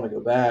like, I want to go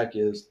back,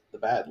 is the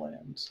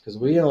Badlands, because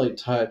we only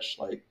touched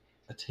like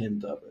a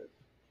tenth of it.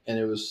 And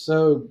it was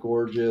so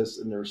gorgeous,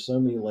 and there were so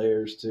many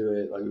layers to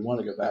it. Like, we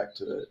want to go back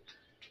to it.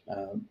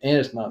 And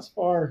it's not as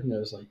far.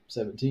 It's like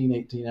 17,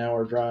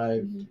 18-hour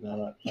drive. Mm-hmm.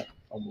 No, not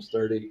almost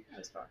 30.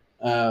 That's far.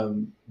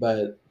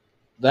 But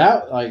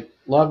that, like,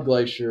 love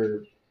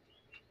Glacier.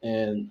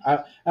 And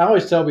I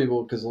always tell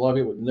people, because a lot of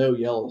people know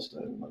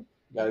Yellowstone, like,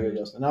 gotta go to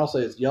Yellowstone. And I'll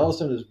say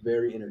Yellowstone is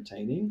very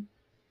entertaining,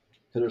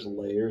 because there's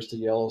layers to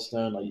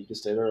Yellowstone. Like, you can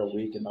stay there a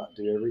week and not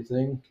do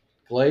everything.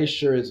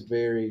 Glacier is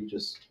very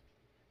just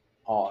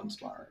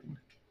awe-inspiring.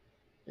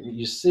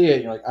 You see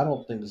it, you're like, I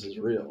don't think this is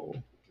real,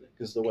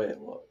 because the way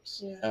it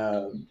looks.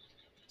 Yeah.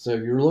 So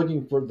if you're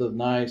looking for the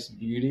nice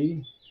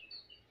beauty,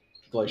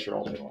 Glacier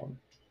all day long.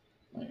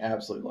 I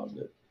absolutely loved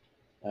it.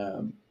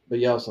 But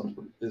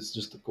Yellowstone, it's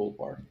just the cool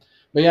part.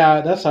 But yeah,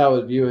 that's how I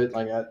would view it.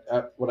 Like,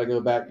 would I go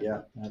back?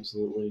 Yeah,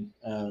 absolutely.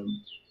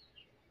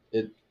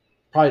 It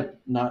probably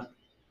not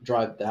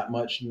drive that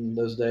much in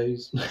those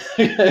days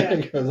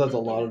because that's a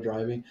lot of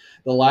driving.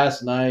 The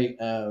last night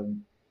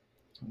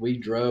we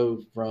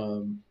drove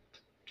from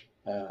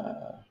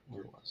where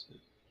was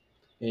it?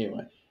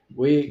 Anyway,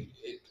 we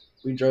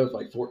drove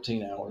like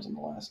 14 hours on the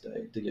last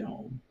day to get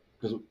home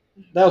because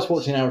that was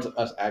 14 hours of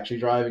us actually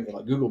driving.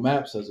 Like Google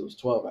Maps says it was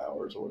 12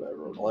 hours or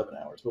whatever, or 11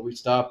 hours. But we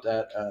stopped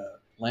at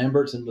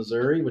Lambert's in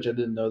Missouri, which I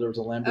didn't know there was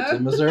a Lambert's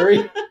in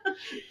Missouri.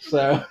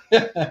 So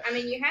I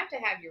mean, you have to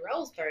have your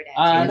rolls thrown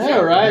out. I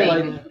know, right?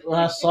 Like when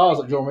I saw, I was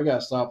like, Jordan, we gotta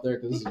stop there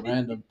because this is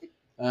random.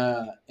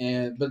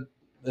 But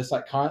it's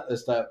like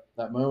it's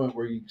that moment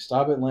where you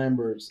stop at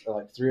Lambert's at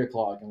like 3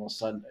 o'clock and it was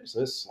Sunday,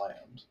 so it's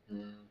slammed.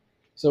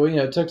 So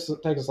it took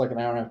us like an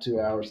hour and a half, 2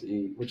 hours to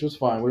eat, which was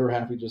fine. We were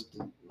happy just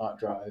to not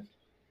drive.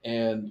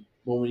 And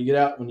when you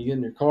get in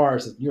your car,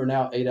 it says you're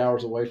now 8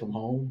 hours away from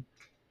home,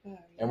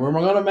 and we're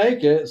going to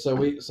make it. So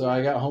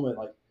I got home at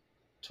like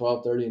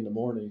 12:30 in the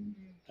morning.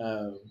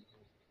 And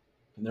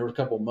there were a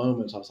couple of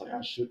moments I was like,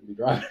 I shouldn't be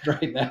driving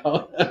right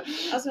now. I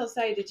was going to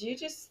say, did you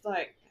just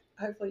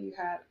hopefully you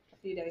had a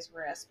few days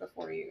rest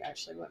before you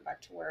actually went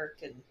back to work?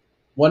 And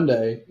one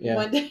day, yeah.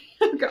 One day,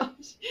 oh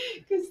gosh,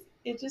 because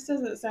it just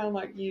doesn't sound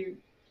like you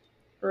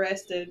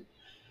rested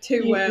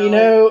too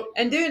well.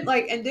 And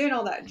doing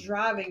all that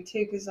driving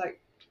too, because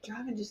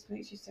driving just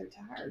makes you so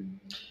tired.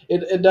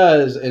 It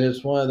does, and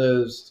it's one of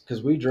those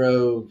because we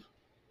drove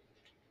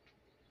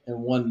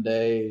in one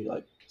day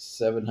like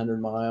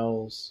 700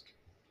 miles,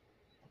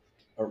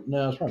 or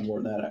no, it's probably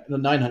more than that.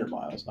 900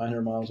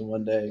 miles in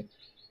one day,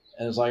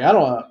 and it's like I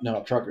don't know how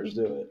truckers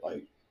do it.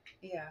 Like,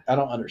 yeah, I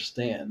don't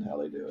understand how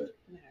they do it.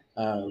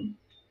 No.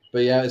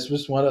 But yeah, it's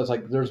just one of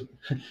those there's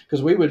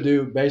because we would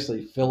do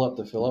basically fill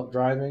up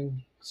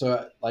driving.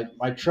 So like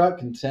my truck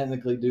can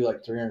technically do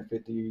like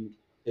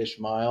 350-ish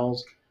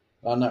miles.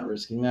 But I'm not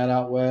risking that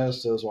out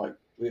west. So it was like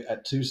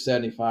at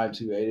 275,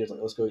 280, it's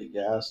like let's go get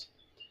gas.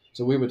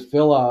 So we would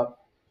fill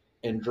up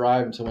and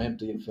drive until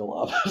empty and fill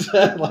up.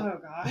 Oh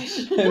gosh.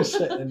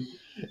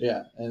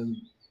 and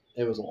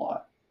it was a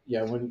lot.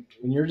 Yeah, when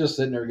you're just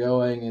sitting there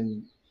going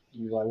and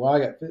you're like, well,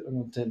 I'm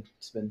going to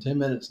spend 10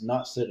 minutes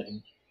not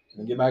sitting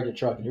and get back to the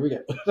truck, and here we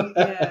go.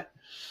 Yeah.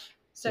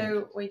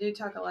 So we do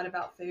talk a lot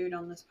about food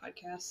on this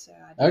podcast. So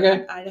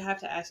I'd have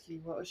to ask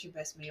you, what was your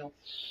best meal?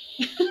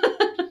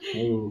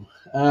 Ooh.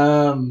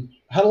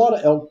 Had a lot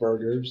of elk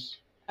burgers.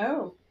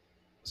 Oh.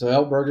 So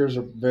elk burgers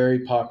are very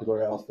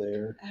popular out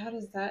there. How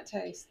does that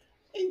taste?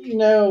 And,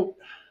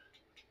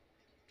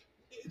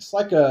 it's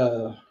like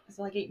It's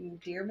like eating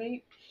deer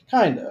meat?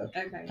 Kind of.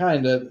 Okay.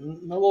 Kind of. A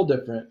little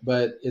different,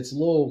 but it's a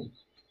little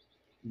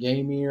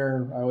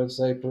gamier, I would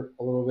say,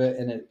 a little bit,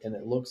 and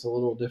it looks a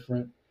little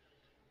different.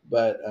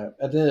 But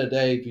at the end of the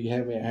day, if you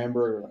hand me a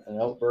hamburger and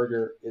an elk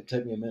burger, it'd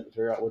take me a minute to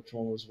figure out which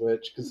one was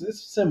which because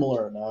it's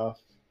similar enough.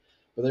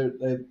 But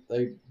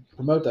they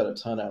promote that a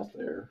ton out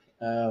there.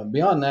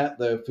 Beyond that,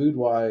 though,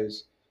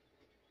 food-wise,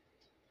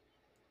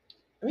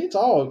 I mean, it's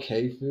all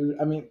okay food.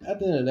 I mean, at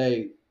the end of the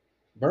day,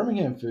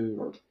 Birmingham food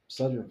or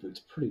Southern food's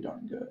pretty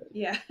darn good.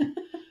 Yeah.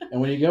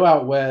 And when you go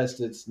out west,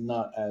 it's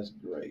not as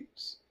great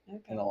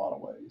in a lot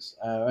of ways.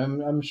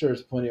 I'm sure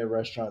there's plenty of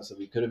restaurants that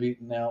we could have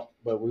eaten out,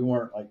 but we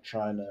weren't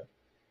trying to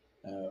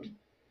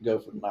go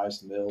for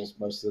nice meals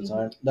most of the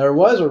time. There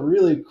was a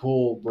really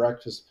cool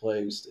breakfast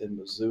place in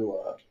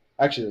Missoula.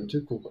 Actually, there were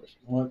two cool places.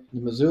 One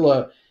in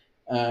Missoula,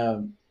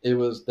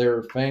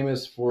 they're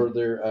famous for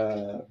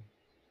their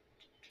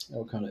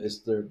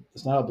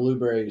it's not a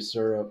blueberry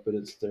syrup, but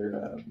it's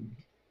their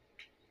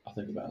I'll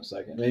think about it in a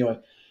second. Anyway,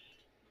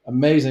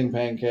 amazing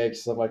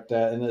pancakes, stuff like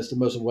that, and it's the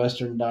most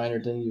Western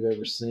diner thing you've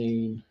ever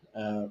seen.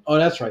 Oh,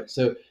 that's right.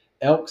 So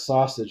Elk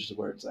Sausage is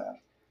where it's at.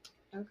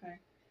 Okay.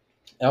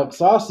 Elk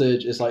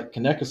Sausage is like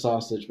Conecuh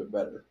sausage, but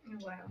better. Oh,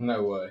 wow.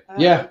 No way.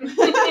 Yeah.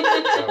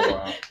 Oh,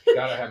 wow.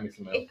 Gotta have me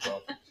some elk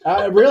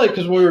sausage. Really,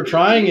 because we were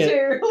trying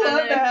it.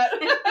 Love that.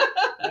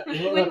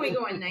 When are we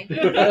going,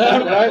 Nathan?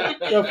 Right?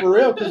 No, for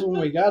real, because when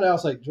we got it, I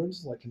was like, Jordan, this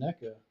is like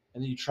Conecuh.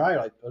 And then you try it,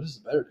 like, oh, this is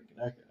better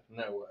than Conecuh.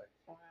 No way.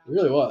 Wow. It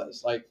really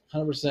was. Like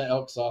 100%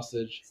 elk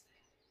sausage.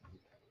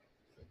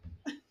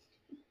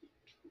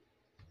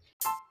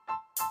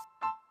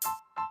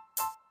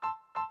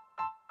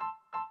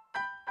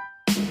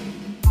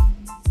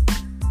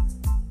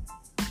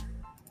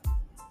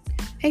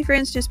 Hey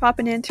friends, just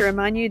popping in to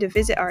remind you to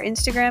visit our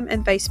Instagram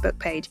and Facebook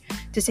page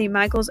to see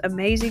Michael's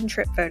amazing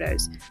trip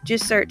photos.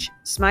 Just search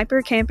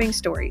Smiper Camping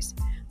Stories.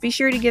 Be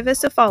sure to give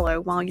us a follow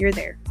while you're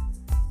there.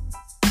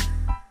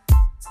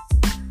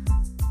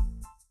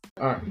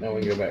 All right, now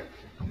we can go back.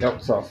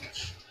 Elk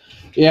sausage.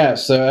 Yeah,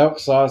 so elk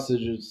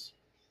sausage is,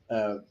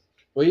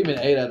 we even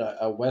ate at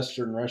a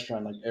Western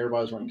restaurant. Like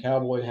everybody's wearing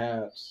cowboy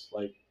hats.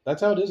 Like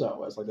that's how it is out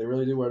west. Like they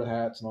really do wear the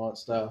hats and all that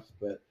stuff.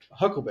 But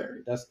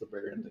Huckleberry, that's the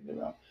berry I'm thinking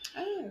about.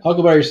 Oh.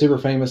 Huckleberry is super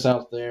famous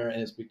out there,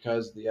 and it's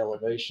because of the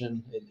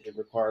elevation. It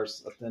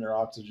requires a thinner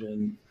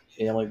oxygen.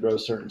 It only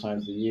grows certain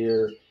times of the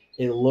year.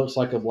 It looks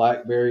like a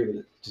blackberry, but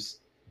it just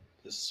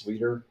is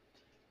sweeter.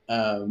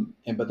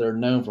 But they're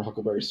known for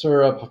huckleberry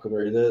syrup,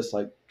 huckleberry this,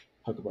 like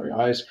huckleberry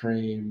ice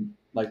cream.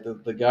 Like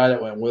the guy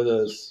that went with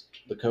us,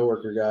 the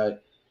coworker guy,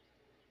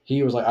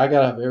 he was like, I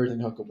gotta have everything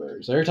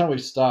huckleberry. So every time we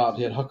stopped,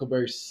 he had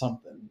huckleberry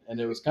something, and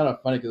it was kind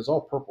of funny because it was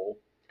all purple.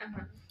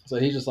 Uh-huh. So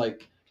he's just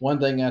like one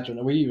thing after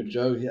another. We even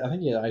joked. I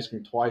think he had ice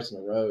cream twice in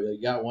a row.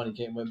 He got one, he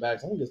came went back.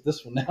 So I'm gonna get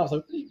this one now. I was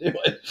like, what are you doing?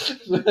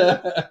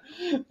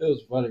 It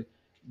was funny,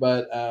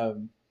 but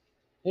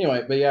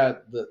anyway, but yeah,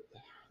 the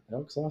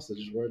elk sausage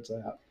is where it's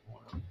at.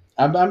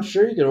 I'm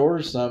sure you could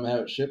order some and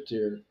have it shipped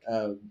here.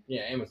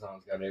 Yeah,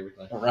 Amazon's got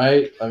everything.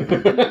 Right? I mean,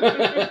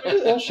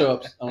 it'll show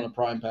up on a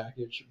Prime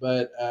package.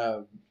 But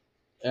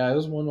yeah, it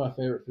was one of my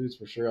favorite foods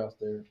for sure out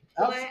there.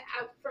 Well,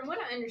 from what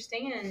I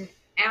understand,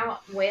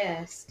 out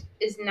west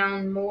is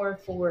known more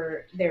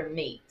for their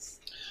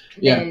meats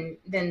than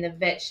the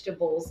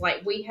vegetables.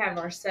 Like we have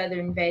our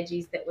southern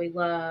veggies that we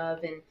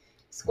love and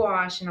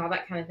squash and all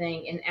that kind of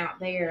thing, and out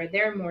there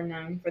they're more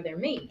known for their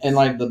meats and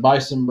like the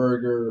bison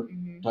burger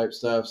type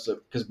stuff. So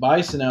because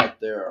bison out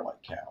there are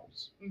like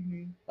cows,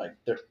 like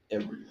they're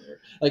everywhere.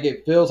 Like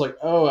it feels like,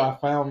 oh, I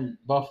found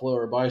buffalo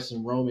or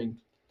bison roaming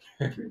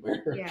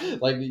everywhere. Yeah.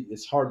 Like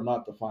it's hard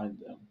not to find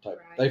them. Type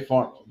Right. They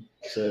farm them.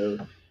 So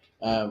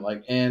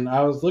and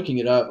I was looking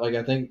it up. Like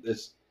I think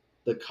it's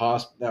the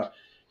cost now.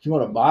 If you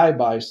want to buy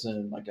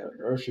bison like at a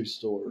grocery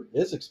store,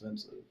 it's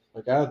expensive.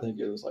 Like I think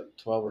it was like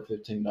 $12 or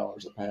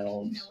 $15 a pound.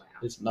 Oh, wow.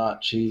 It's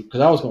not cheap because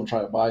I was going to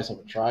try to buy some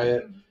and try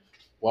it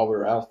while we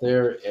were out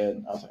there,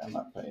 and I was like, I'm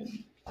not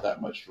paying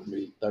that much for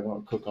meat. They're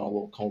going to cook on a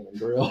little Coleman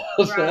grill.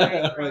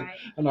 Right, Like, right.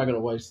 I'm not going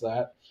to waste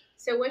that.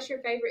 So what's your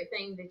favorite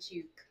thing that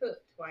you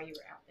cooked while you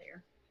were out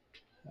there?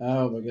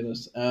 Oh my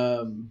goodness.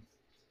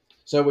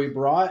 So we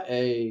brought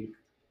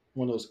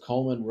one of those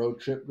Coleman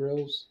road trip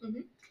grills.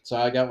 So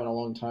I got one a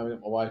long time ago.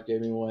 My wife gave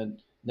me one.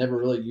 Never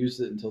really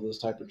used it until this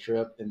type of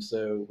trip, and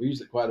so we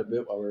used it quite a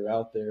bit while we were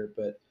out there.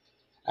 But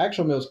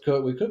actual meals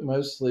cooked, we cooked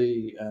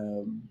mostly.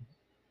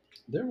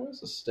 There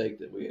was a steak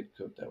that we had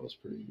cooked that was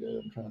pretty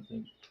good. I'm trying to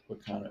think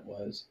what kind it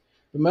was,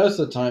 but most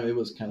of the time it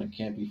was kind of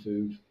campy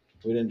food.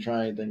 We didn't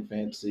try anything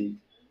fancy.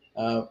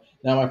 Now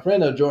my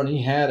friend Jordan,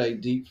 he had a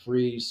deep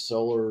freeze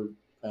solar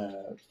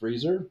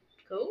freezer.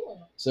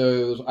 Cool.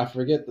 So I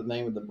forget the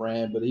name of the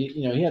brand, but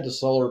he had the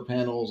solar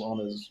panels on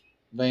his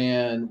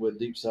van with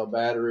deep cell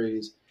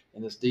batteries,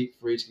 and this deep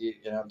freeze could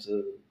get down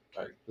to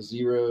like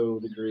 0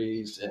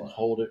 degrees and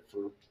hold it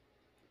for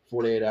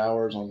 48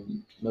 hours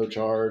on no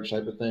charge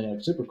type of thing.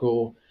 Like super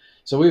cool.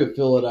 So we would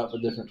fill it up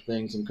with different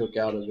things and cook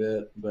out of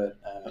it. But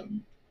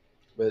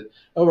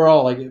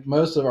overall, like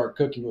most of our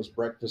cooking was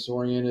breakfast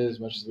oriented as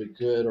much as we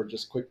could, or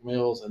just quick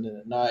meals. And then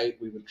at night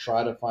we would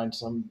try to find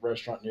some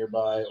restaurant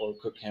nearby or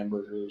cook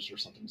hamburgers or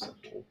something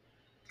simple.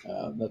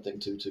 Nothing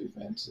too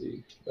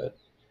fancy, but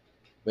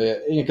yeah,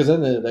 because at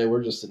the end of the day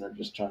we're just sitting there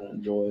just trying to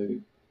enjoy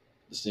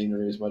the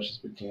scenery as much as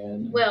we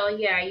can. Well,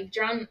 yeah, you've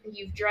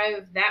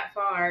drove that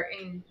far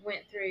and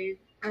went through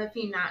a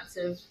few nights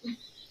of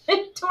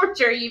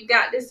torture. You've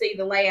got to see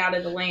the layout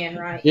of the land,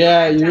 right?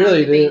 Yeah, you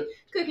really do.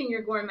 Cooking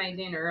your gourmet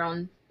dinner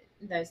on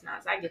those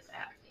nights. I get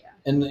that. Yeah.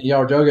 And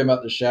y'all were joking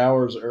about the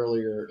showers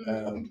earlier.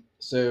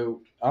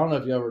 So I don't know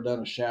if you ever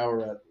done a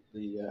shower at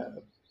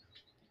the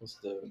what's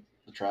the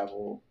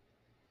travel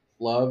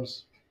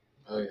Loves.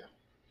 Oh yeah.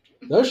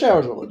 Those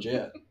showers are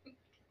legit.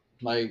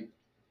 Like,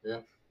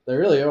 yeah, they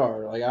really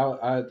are. Like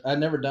I'd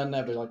never done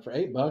that, but like for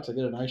 $8, I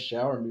get a nice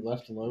shower and be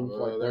left alone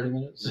for like 30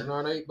 minutes. They're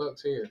not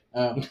 $8 here.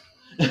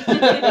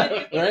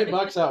 They're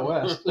 $8 out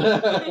west.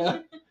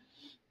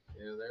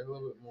 Yeah, they're a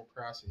little bit more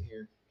pricey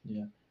here.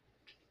 Yeah.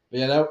 But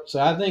yeah, so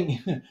I think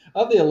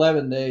of the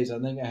 11 days, I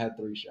think I had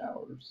 3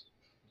 showers.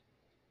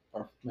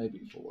 Or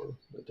maybe 4,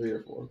 but 3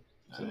 or 4.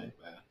 So. That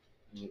ain't bad.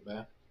 Ain't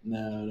bad.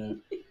 No.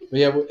 But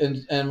yeah,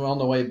 and on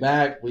the way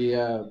back, we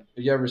have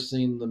you ever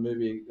seen the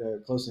movie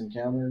Close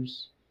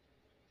Encounters?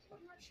 I'm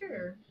not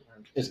sure.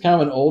 It's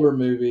kind of an older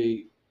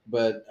movie,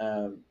 but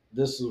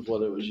this is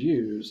what it was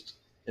used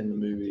in the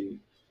movie.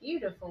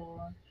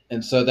 Beautiful.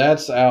 And so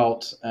that's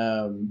out.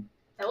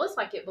 That looks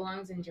like it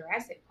belongs in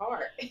Jurassic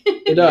Park.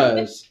 It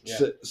does. Yeah.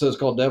 So it's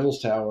called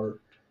Devil's Tower,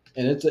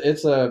 and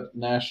it's a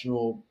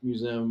national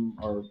museum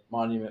or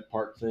monument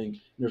park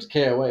thing. There's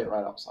KOA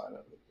right outside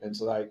of it, and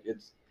so like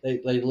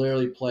they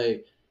literally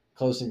play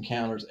Close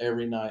Encounters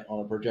every night on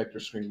a projector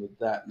screen with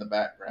that in the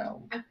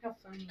background. Oh, how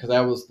funny. Because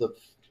that was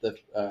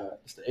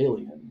it's the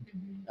alien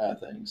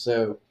thing.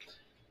 So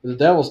the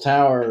Devil's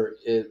Tower,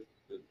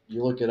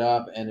 you look it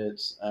up and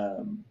it's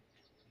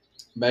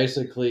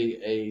basically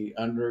a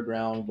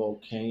underground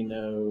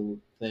volcano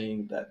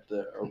thing that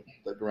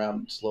the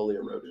ground slowly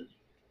eroded.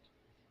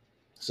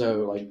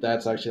 So like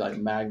that's actually like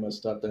magma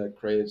stuff that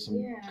created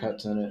some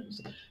cuts in it.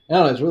 I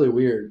don't know, it's really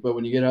weird, but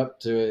when you get up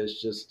to it,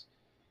 it's just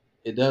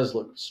it does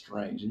look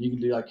strange. And you can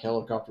do like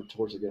helicopter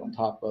tours to get on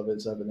top of it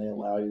and stuff, and they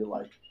allow you to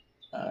like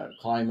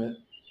climb it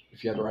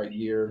if you have the right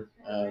gear.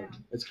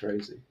 It's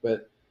crazy,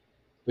 but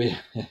yeah,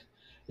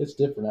 it's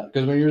different out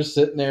because when you're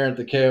sitting there at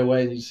the KOA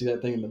and you see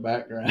that thing in the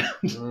background,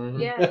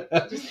 Yeah,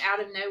 just out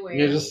of nowhere.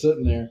 you're just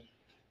sitting there.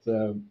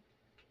 So,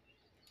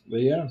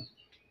 but yeah.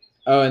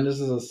 Oh, and this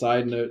is a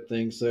side note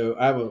thing. So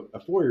I have a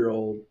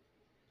 4-year-old,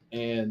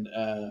 and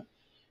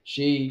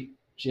she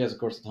has, of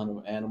course, a ton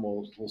of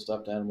animals, little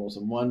stuffed animals,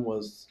 and one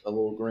was a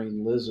little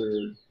green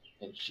lizard,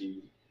 and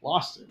she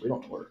lost it. We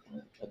don't know where it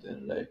went at the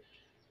end of the day.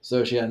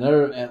 So she had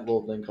another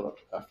little thing called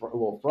a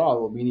little frog,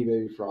 a little beanie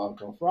baby frog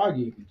called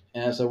Froggy.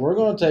 And so we're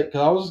going to take,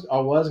 because I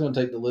was going to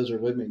take the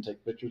lizard with me and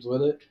take pictures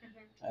with it,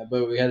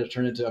 but we had to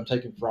turn into, I'm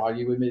taking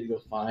Froggy with me to go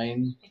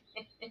find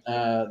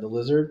the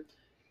lizard.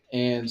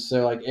 And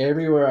so, like,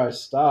 everywhere I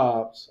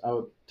stopped, I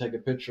would take a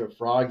picture of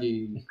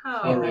Froggy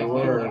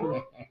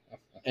everywhere.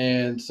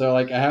 And so,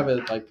 like, I have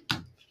it, like,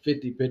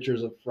 50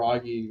 pictures of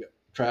Froggy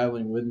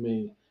traveling with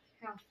me.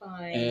 How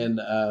fun.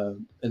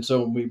 And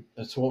so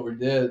that's what we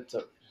did.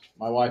 So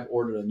my wife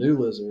ordered a new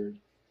lizard,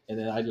 and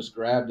then I just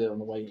grabbed it on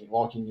the way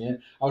walking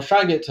in. I was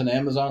trying to get to an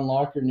Amazon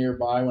locker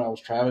nearby when I was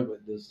traveling,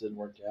 but this didn't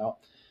work out.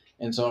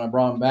 And so when I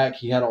brought him back,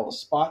 he had all the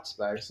spots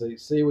back. So,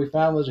 see, we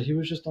found lizard. He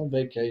was just on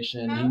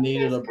vacation. He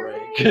needed a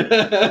break.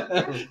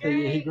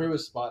 He grew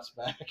his spots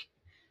back.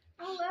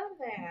 I love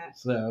that.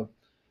 So,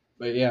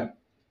 but yeah.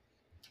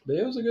 But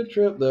it was a good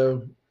trip,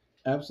 though.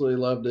 Absolutely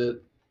loved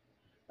it.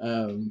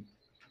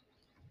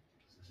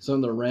 Some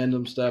of the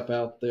random stuff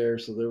out there.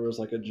 So there was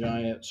like a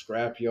giant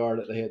scrap yard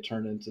that they had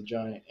turned into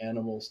giant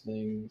animals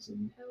things.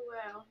 And, oh,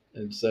 wow.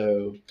 And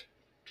so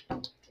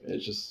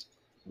it's just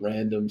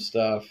random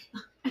stuff.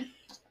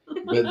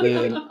 But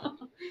then,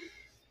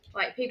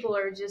 like, people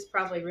are just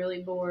probably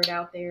really bored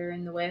out there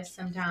in the West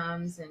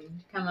sometimes and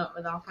come up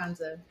with all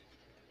kinds of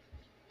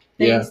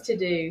things to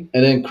do.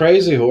 And then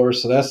Crazy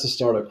Horse, so that's the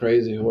start of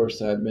Crazy Horse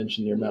that I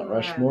mentioned near Mount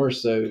Rushmore.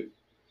 So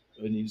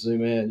when you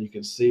zoom in, you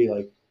can see,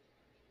 like,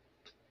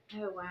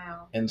 oh,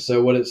 wow. And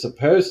so what it's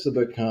supposed to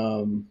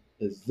become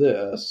is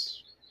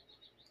this.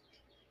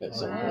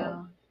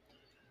 Wow.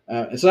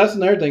 And so that's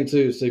another thing,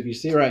 too. So if you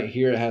see right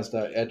here, it has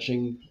that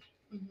etching.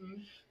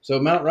 Mm-hmm. So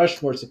Mount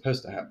Rushmore is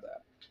supposed to have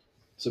that.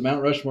 So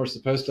Mount Rushmore is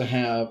supposed to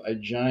have a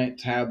giant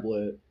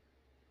tablet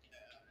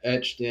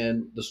etched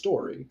in the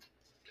story,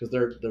 because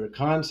their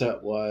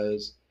concept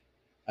was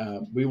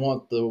we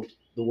want the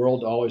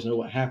world to always know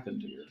what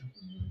happened here,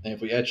 and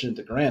if we etch it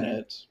into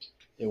granite,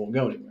 it won't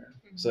go anywhere.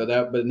 So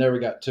but it never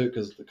got to it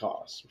because the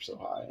costs were so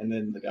high, and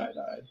then the guy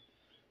died.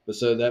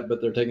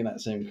 But they're taking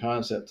that same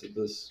concept to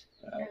this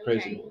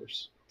Crazy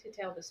Horse to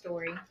tell the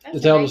story. That's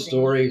to tell amazing. The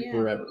story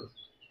forever.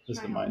 Is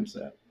the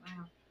mindset.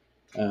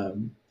 Wow.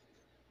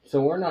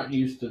 So we're not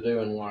used to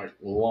doing like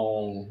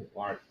long,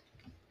 like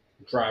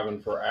driving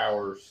for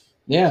hours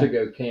to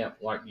go camp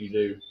like you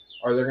do.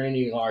 Are there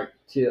any like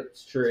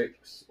tips,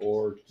 tricks,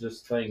 or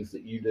just things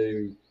that you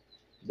do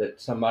that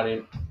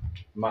somebody else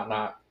might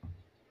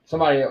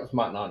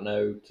not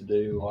know to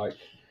do? Like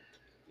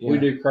we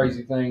do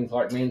crazy things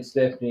like me and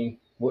Stephanie,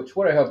 which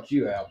would have helped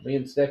you out. Me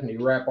and Stephanie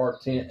wrap our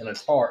tent in a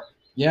tarp.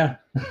 Yeah.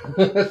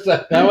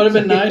 That would have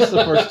been nice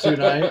the first 2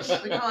 nights.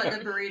 We call it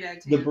the burrito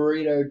tent. The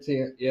burrito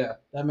tent, yeah.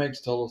 That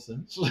makes total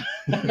sense.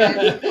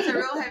 It's a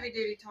real heavy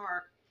duty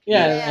tarp.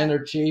 Yeah, and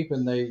they're cheap,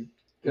 and they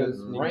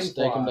because rain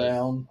stake them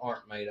down.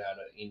 Aren't made out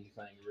of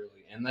anything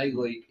really, and they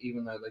leak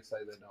even though they say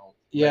they don't.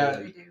 Yeah,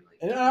 they do.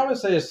 And I would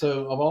say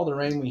so. Of all the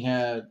rain we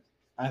had,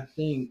 I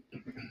think I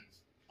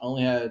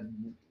only had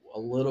a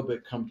little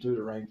bit come through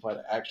the rain fly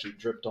that actually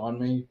dripped on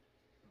me.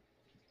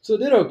 So it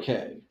did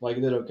okay.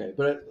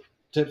 But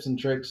tips and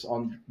tricks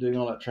on doing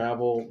all that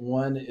travel.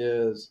 One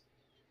is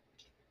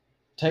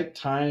take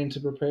time to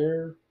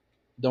prepare.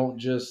 Don't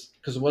just,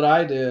 because what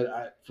I did,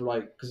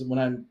 because when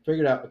I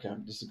figured out, okay,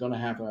 this is going to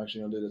happen, I'm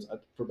actually going to do this.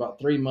 For about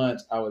 3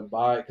 months, I would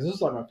buy, because this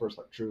is like my first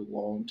like true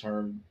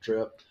long-term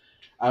trip.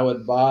 I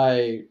would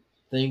buy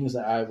things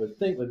that I would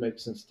think would make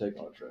sense to take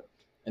on a trip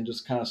and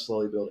just kind of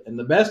slowly build it. And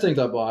the best things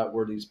I bought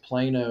were these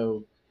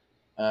Plano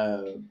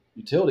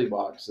utility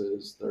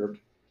boxes. They're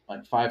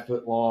like 5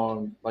 foot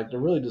long, like they're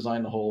really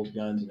designed to hold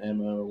guns and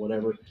ammo or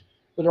whatever,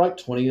 but they're like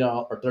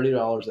 $20 or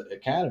 $30 at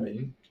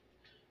Academy.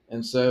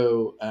 And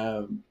so,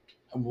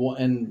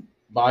 and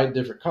buy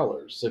different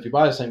colors. So if you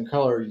buy the same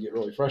color, you get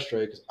really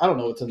frustrated because I don't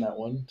know what's in that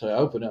one until I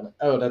open it. I'm like,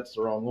 oh, that's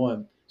the wrong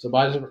one. So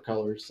buy different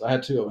colors. So I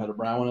had 2 of them. I had a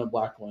brown one and a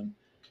black one.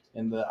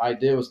 And the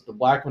idea was the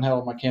black one had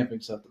all my camping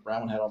stuff. The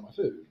brown one had all my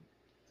food.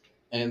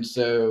 And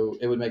so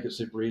it would make it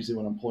super easy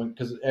when I'm pulling,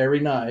 because every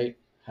night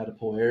I had to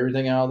pull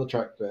everything out of the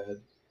truck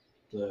bed.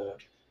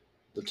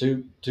 The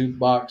two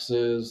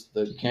boxes,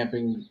 the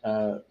camping,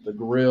 the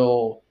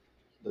grill,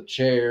 the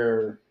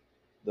chair,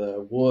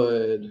 the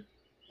wood,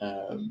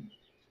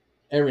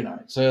 every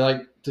night. So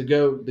like to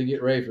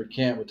get ready for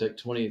camp would take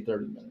 20 to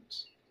 30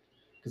 minutes,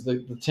 because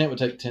the tent would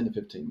take 10 to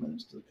 15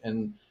 minutes.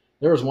 And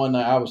there was one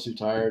night I was too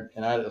tired,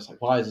 and I was like,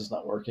 why is this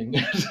not working?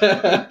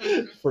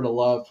 For the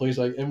love, please.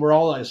 And we're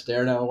all like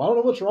staring at it. I don't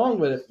know what's wrong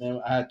with it.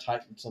 And I had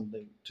tightened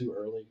something too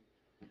early.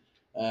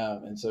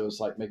 And so it's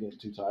like making it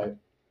too tight.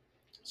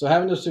 So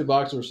having those 2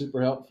 boxes were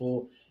super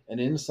helpful. And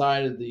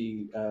inside of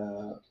the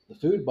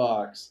food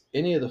box,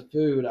 any of the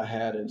food I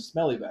had in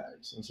smelly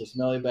bags, and so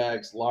smelly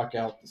bags lock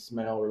out the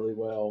smell really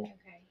well.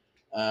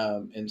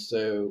 Okay. And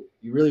so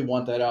you really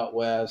want that out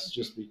west,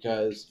 just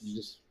because you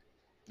just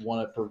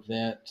want to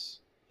prevent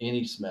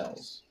any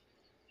smells.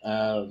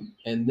 And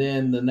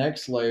then the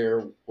next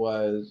layer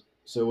was,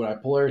 so when I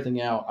pull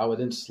everything out, I would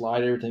then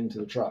slide everything to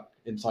the truck,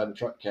 inside the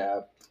truck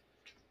cab.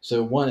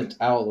 So 1, it's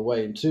out of the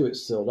way, and 2,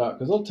 it's sealed up.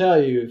 Because they'll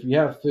tell you if you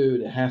have food,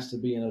 it has to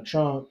be in a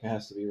trunk, it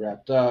has to be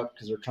wrapped up,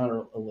 because they're trying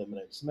to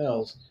eliminate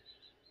smells.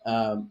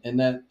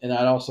 And I'd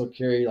also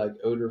carry like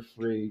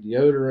odor-free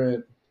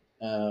deodorant,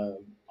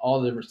 all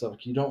the different stuff.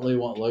 Like, you don't really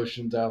want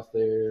lotions out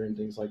there and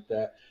things like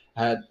that.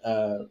 I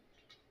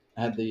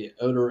had the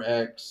Odor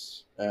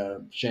X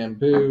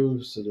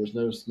shampoo, so there's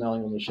no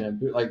smelling on the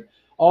shampoo. Like,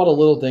 all the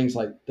little things,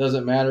 like,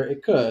 doesn't matter.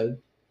 It could,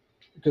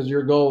 because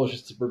your goal is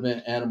just to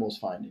prevent animals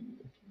finding you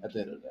at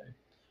the end of the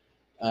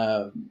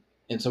day.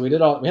 And so we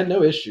had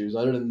no issues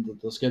other than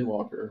the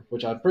skinwalker,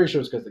 which I'm pretty sure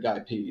is because the guy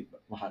peed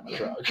behind my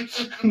truck.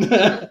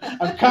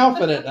 I'm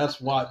confident that's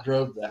what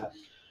drove that,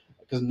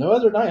 because no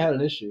other night had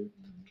an issue.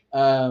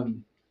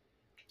 Beyond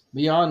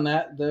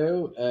that,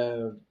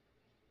 though,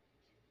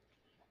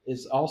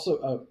 it's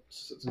also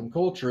some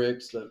cool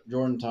tricks that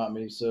Jordan taught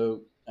me. So,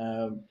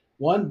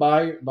 one,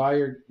 buy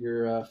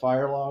your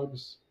fire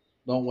logs.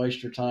 Don't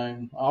waste your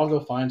time. I'll go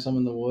find some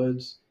in the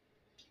woods.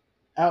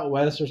 Out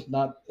west, it's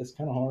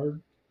kind of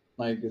hard.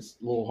 Like, it's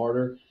a little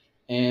harder,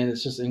 and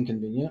it's just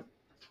inconvenient.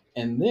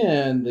 And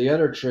then the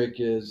other trick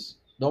is,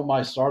 don't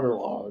buy starter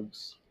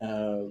logs.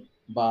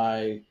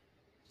 Buy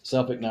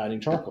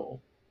self-igniting charcoal.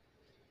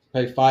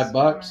 Pay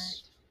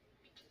 $5,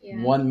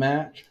 Yeah. 1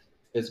 match.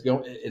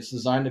 It's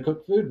designed to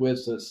cook food with,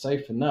 so it's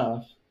safe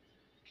enough,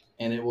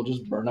 and it will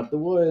just burn up the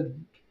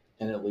wood,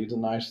 and it leaves a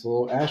nice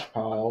little ash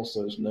pile,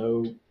 so there's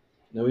no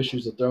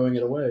issues of throwing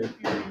it away.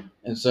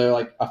 And so,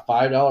 like, a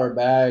 $5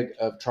 bag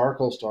of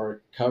charcoal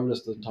starter covered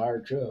us the entire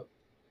trip.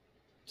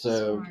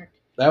 So Smart.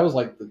 that was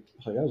that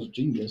was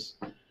genius.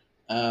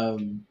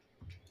 And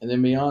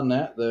then beyond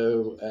that,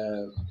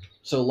 though,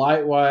 so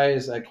light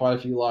wise, I had quite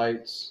a few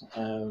lights.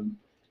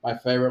 My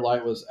favorite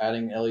light was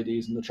adding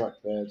LEDs in the truck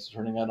beds,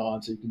 turning that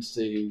on so you can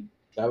see.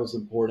 That was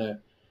important.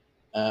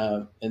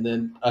 And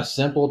then a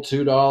simple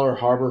 $2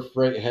 Harbor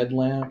Freight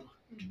headlamp.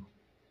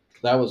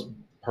 That was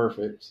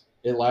perfect.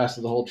 It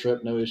lasted the whole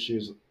trip, no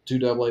issues.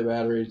 2 AA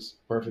batteries,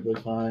 perfectly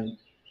fine.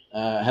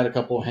 Had a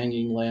couple of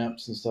hanging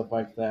lamps and stuff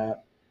like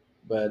that.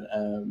 But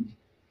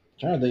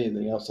trying to think of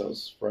anything else that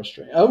was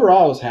frustrating.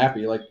 Overall, I was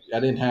happy. Like, I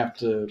didn't have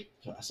to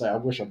say, I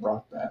wish I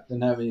brought that.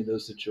 Didn't have any of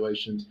those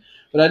situations.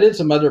 But I did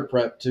some other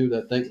prep too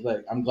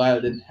that I'm glad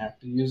I didn't have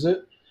to use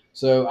it.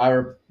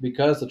 So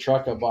because the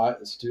truck I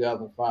bought is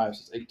 2005, so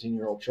it's an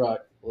 18-year-old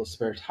truck. Well, the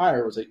spare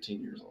tire was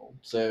 18 years old.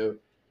 So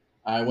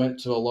I went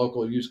to a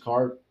local used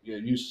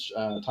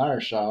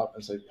tire shop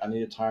and said, I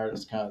need a tire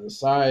that's kind of the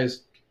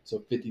size. So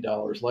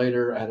 $50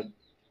 later, I had a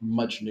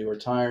much newer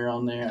tire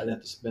on there. I didn't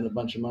have to spend a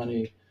bunch of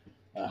money.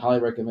 I highly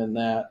recommend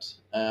that.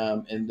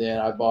 And then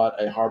I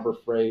bought a Harbor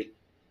Freight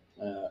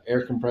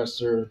air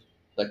compressor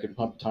that could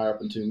pump the tire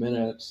up in 2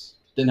 minutes.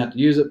 Didn't have to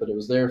use it, but it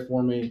was there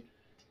for me.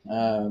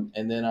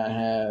 And then I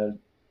had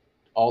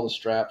all the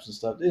straps and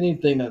stuff.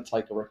 Anything that's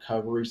like a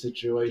recovery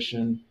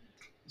situation.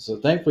 So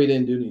thankfully,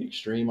 didn't do any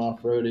extreme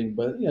off-roading.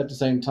 But at the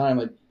same time,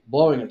 like,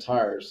 blowing a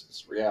tire is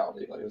it's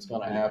reality. Like, it's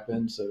going to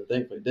happen. So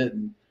thankfully, it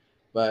didn't.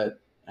 But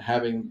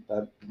having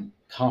that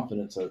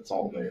confidence that it's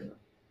all there.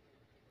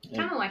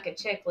 Kind of like a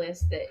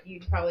checklist that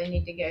you'd probably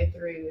need to go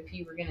through if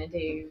you were going to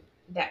do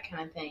that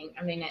kind of thing.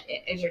 I mean,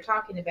 as you're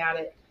talking about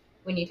it,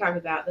 when you talk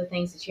about the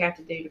things that you have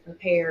to do to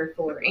prepare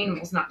for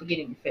animals not to get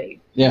in your food,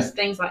 just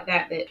things like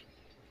that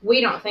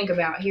we don't think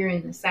about here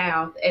in the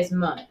South as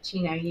much.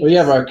 We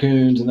have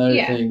raccoons and other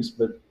things,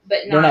 but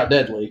they're not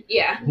deadly.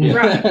 Yeah,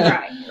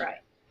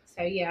 right.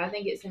 So I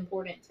think it's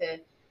important to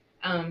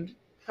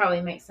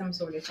probably make some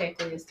sort of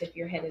checklist if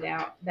you're headed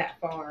out that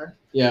far.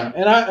 Yeah,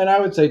 and I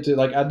would say too,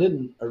 like, I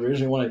didn't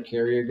originally want to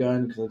carry a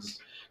gun because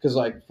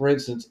like, for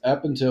instance,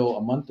 up until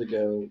a month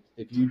ago,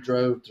 if you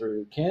drove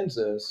through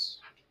Kansas,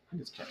 I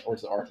think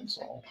it's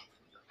Arkansas,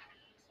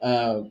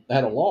 they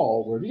had a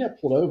law where if you got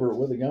pulled over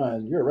with a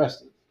gun, you're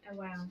arrested. Oh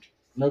wow!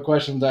 No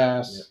questions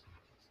asked,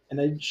 and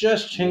they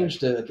just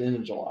changed it at the end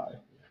of July,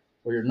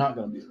 where you're not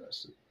going to be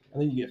arrested. I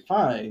think you get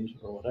fined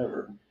or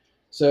whatever.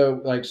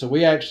 So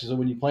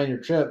when you plan your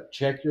trip,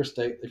 check your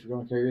state. If you're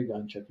going to carry a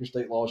gun, check your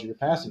state laws you're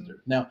passing through.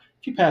 Now,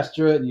 if you pass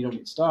through it and you don't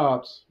get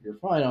stopped, you're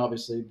fine,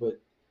 obviously, but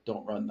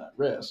don't run that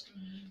risk.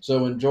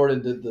 So when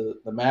Jordan did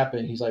the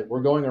mapping, he's like,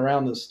 we're going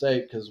around the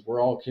state because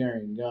we're all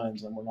carrying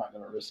guns and we're not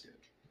going to risk it.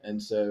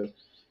 And so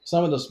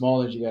some of the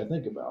small things you got to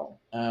think about.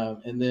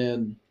 And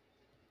then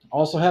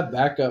also have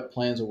backup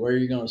plans of where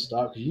you're going to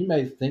stop, because you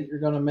may think you're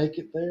going to make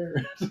it there,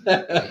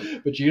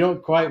 but you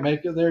don't quite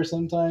make it there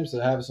sometimes.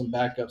 So have some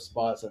backup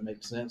spots that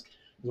make sense.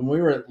 When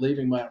we were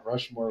leaving Mount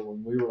Rushmore,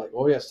 when we were like,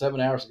 we have 7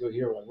 hours to go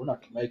here, we're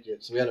not going to make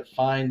it. So we had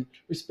to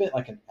we spent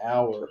like an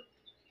hour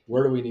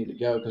where do we need to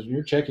go? Because when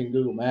you're checking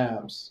Google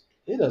Maps,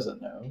 it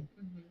doesn't know.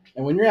 Mm-hmm.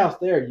 And when you're out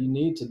there, you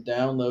need to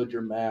download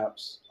your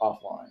maps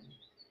offline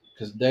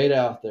because data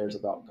out there is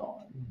about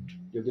gone.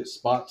 You'll get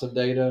spots of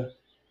data,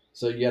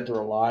 so you have to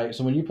rely.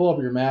 So when you pull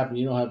up your map and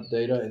you don't have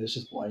data and it's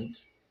just blank,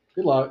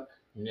 good luck.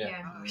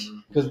 Yeah.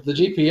 Because the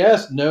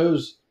GPS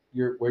knows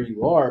where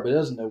you are, but it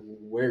doesn't know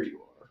where you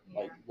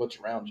are, like what's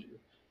around you.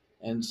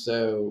 And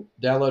so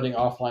downloading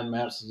offline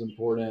maps is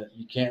important.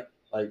 You can't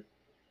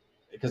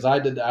because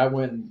I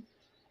went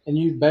and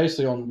you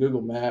basically on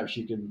Google Maps,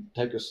 you can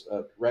take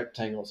a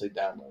rectangle and say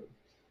download.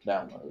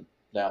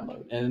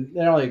 And it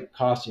only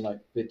costs you like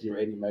 50 or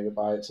 80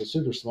 megabytes. So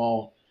super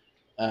small.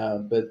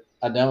 But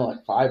I downloaded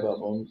like 5 of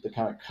them to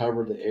kind of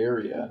cover the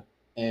area.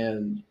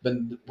 And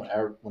then when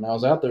I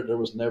was out there, there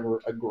was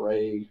never a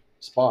gray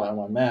spot on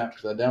my map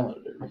because I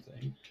downloaded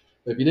everything.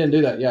 But if you didn't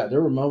do that, yeah,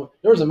 there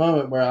was a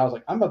moment where I was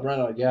like, I'm about to run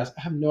out of gas.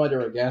 I have no idea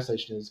where a gas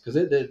station is because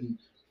it didn't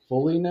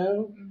fully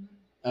know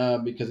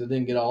because it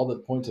didn't get all the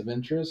points of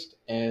interest.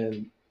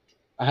 And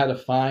I had to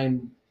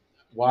find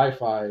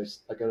Wi-Fi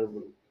like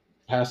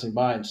passing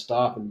by and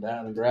stop and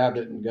down and grab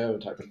it and go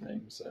type of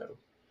thing. So,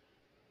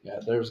 yeah,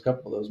 there was a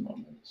couple of those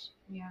moments.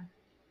 Yeah.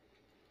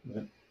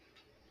 But,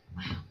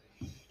 Wow.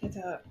 It's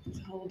a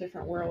whole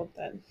different world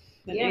than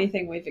Yeah.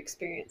 anything we've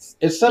experienced.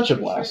 it's such a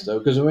For blast sure. though,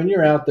 because when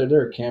you're out there,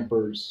 there are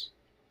campers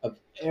of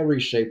every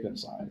shape and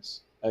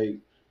size.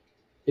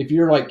 If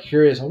you're like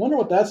curious, I wonder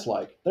what that's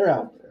like. They're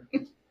out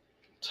there.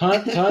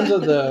 Tons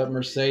of the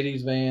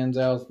Mercedes vans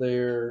out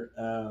there.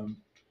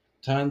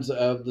 Tons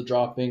of the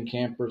drop-in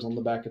campers on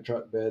the back of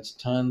truck beds.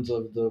 Tons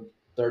of the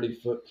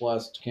 30-foot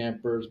plus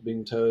campers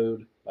being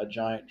towed by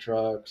giant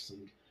trucks,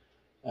 and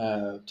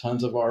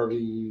tons of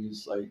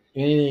RVs. Like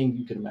anything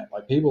you can imagine.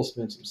 Like people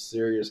spend some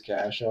serious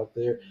cash out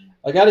there.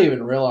 Like I didn't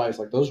even realize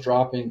like those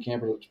drop-in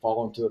campers that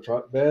fall into a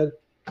truck bed,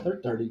 they're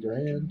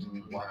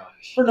 $30,000 Wow.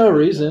 for no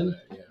reason.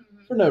 Yeah.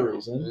 For no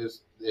reason.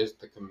 It's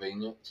the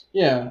convenience.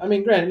 Yeah, I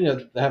mean,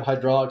 granted, they have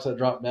hydraulics that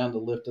drop down to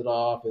lift it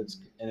off.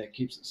 And it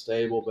keeps it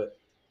stable, but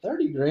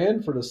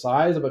 $30,000 for the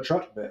size of a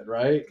truck bed,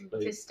 right?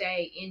 Like, To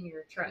stay in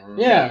your truck.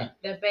 Yeah.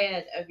 The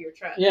bed of your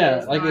truck. yeah,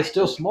 is like not- it's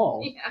still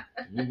small. Yeah.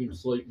 You can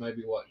sleep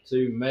maybe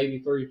 2, maybe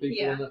 3 people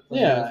Yeah. in that thing.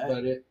 Yeah. That's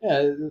about it. Yeah,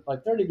 it's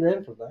like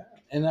 $30,000 for that.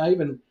 And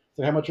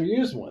so how much are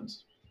used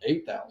ones?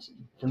 $8,000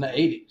 from the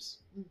 '80s.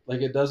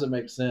 Like it doesn't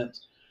make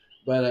sense.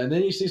 But and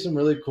then you see some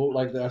really cool.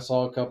 Like I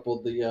saw a couple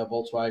of the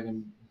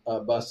Volkswagen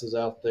buses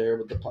out there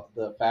with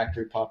the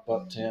factory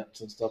pop-up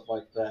tents and stuff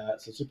like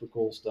that. So super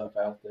cool stuff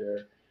out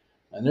there.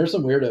 And there's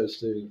some weirdos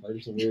too. Like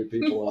there's some weird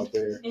people out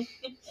there.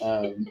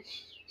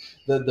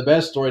 The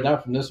best story,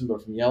 not from this one,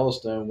 but from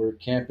Yellowstone, we're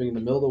camping in the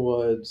middle of the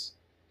woods,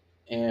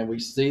 and we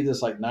see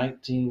this like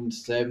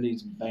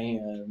 1970s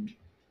van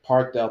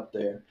parked out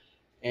there,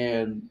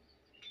 and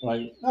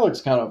like that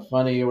looks kind of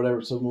funny or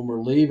whatever. So when we're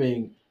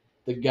leaving,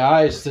 the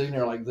guy is sitting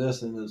there like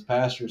this in his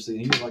passenger seat.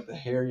 He was like the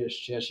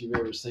hairiest chest you've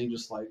ever seen,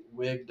 just like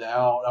wigged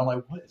out. I'm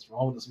like, what is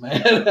wrong with this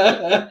man?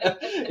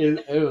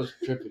 it was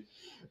trippy,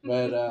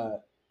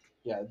 but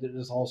yeah,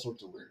 there's all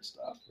sorts of weird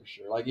stuff for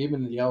sure. Like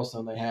even in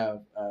Yellowstone, they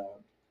have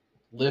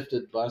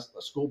lifted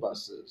school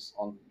buses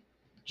on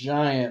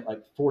giant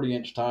like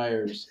 40-inch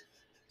tires,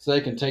 so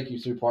they can take you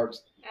through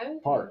parks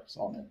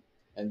on it.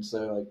 And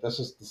so like that's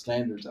just the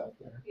standards out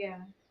there. Yeah.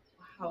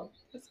 Wow.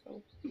 That's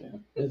cool. Yeah,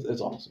 it's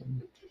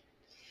awesome.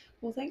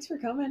 Well, thanks for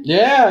coming.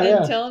 Yeah, and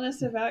yeah. telling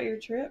us about your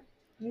trip.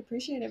 We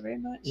appreciate it very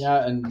much.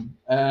 Yeah, and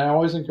I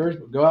always encourage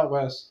people, go out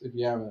west if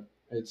you haven't.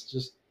 It's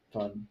just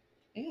fun.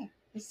 Yeah.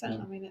 It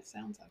sounds like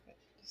it.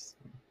 Just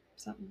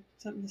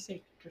something to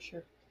see for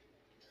sure.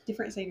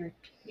 Different scenery.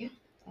 Yeah.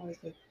 Always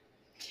good.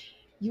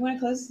 You want to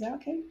close this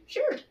out, Katie?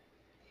 Sure.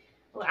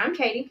 Well, I'm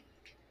Katie.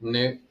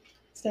 Nick.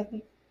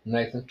 Stephanie?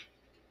 Nathan.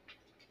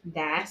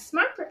 That's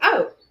my.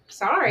 Oh,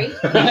 sorry.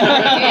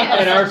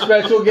 And our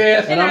special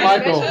guest. And I'm our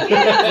Michael. special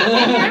guest.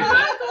 And I'm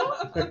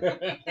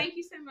Michael. Thank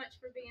you so much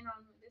for being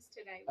on with us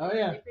today. We Oh,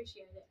 yeah. really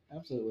appreciate it.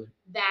 Absolutely.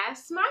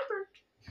 That's Sniper.